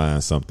just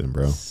find something,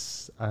 bro.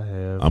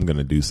 I'm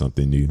gonna do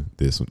something new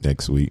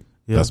next week.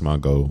 That's my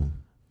goal.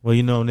 Well,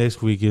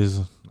 next week is.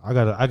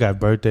 I got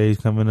birthdays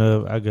coming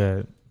up. I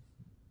got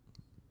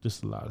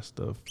just a lot of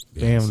stuff.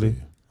 Family.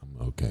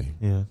 I'm okay.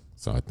 Yeah.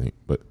 So I think,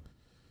 but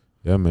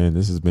yeah, man,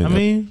 this has been. I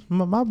mean,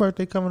 my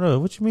birthday coming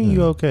up. What you mean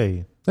you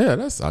okay? Yeah,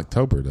 that's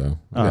October though.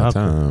 We got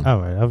time.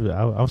 All right.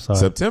 I'm sorry.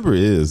 September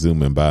is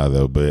zooming by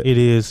though, but it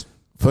is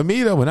for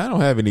me though. When I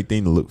don't have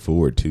anything to look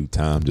forward to,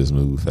 time just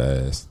moves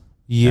fast.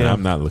 Yeah, and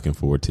I'm not looking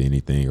forward to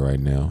anything right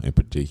now in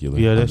particular.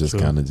 Yeah, that's I'm just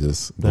kind of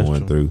just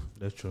going through.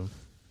 That's true.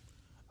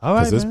 All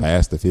right, because it's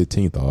past the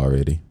 15th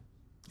already.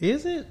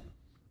 Is it?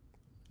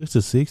 It's the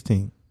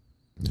 16th.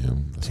 Yeah,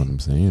 that's what I'm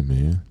saying,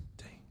 man.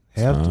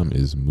 Dang. Time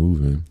is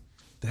moving.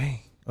 Dang.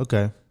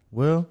 Okay.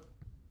 Well,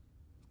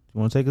 you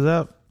want to take us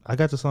out? I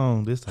got the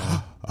song this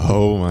time.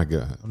 Oh, my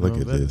God. Look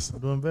at this. I'm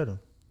doing better.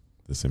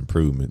 This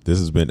improvement. This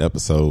has been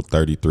episode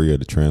 33 of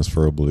the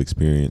Transferable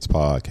Experience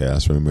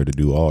podcast. Remember to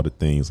do all the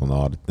things on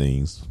all the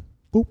things.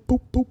 Boop,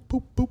 boop, boop,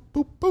 boop, boop,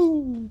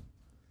 boop,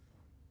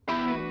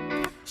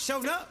 boop.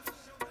 Showed up.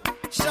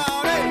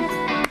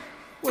 Shawty,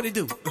 what it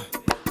do?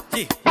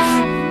 Yeah.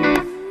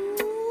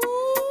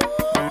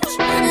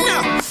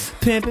 No.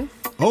 Pimpin'.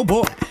 Oh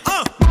boy.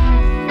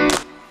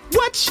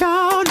 What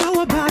y'all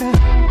know about a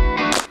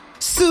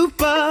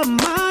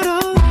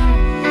supermodel?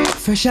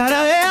 Fresh out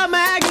of Elle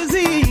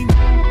magazine.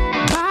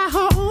 Buy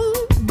her own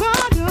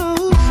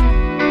bottles.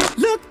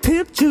 Look,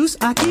 pimp juice,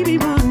 I keep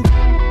it one.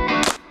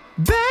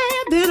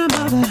 Bad than a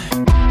mother.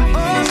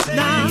 Oh,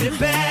 now you're a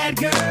bad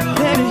girl.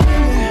 Baby,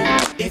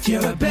 if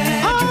you're a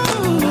bad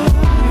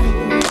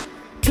girl,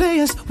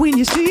 players, when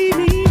you see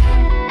me,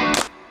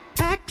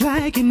 act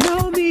like you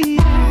know me.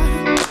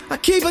 I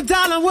keep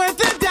 $1 worth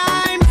of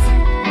dimes.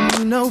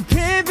 No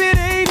pimping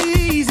ain't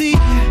easy.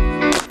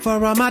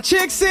 For all my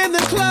chicks in the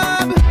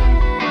club,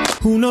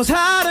 who knows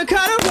how to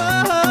cut a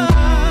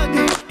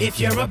rug? If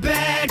you're a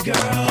bad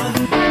girl,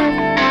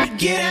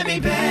 get at me,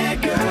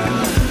 bad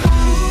girl.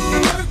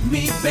 Work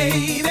me,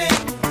 baby,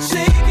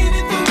 shaking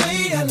it the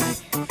way I like.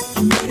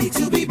 I'm ready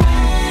to be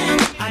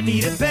bad. I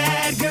need a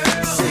bad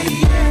girl. Say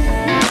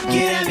yeah.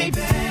 Get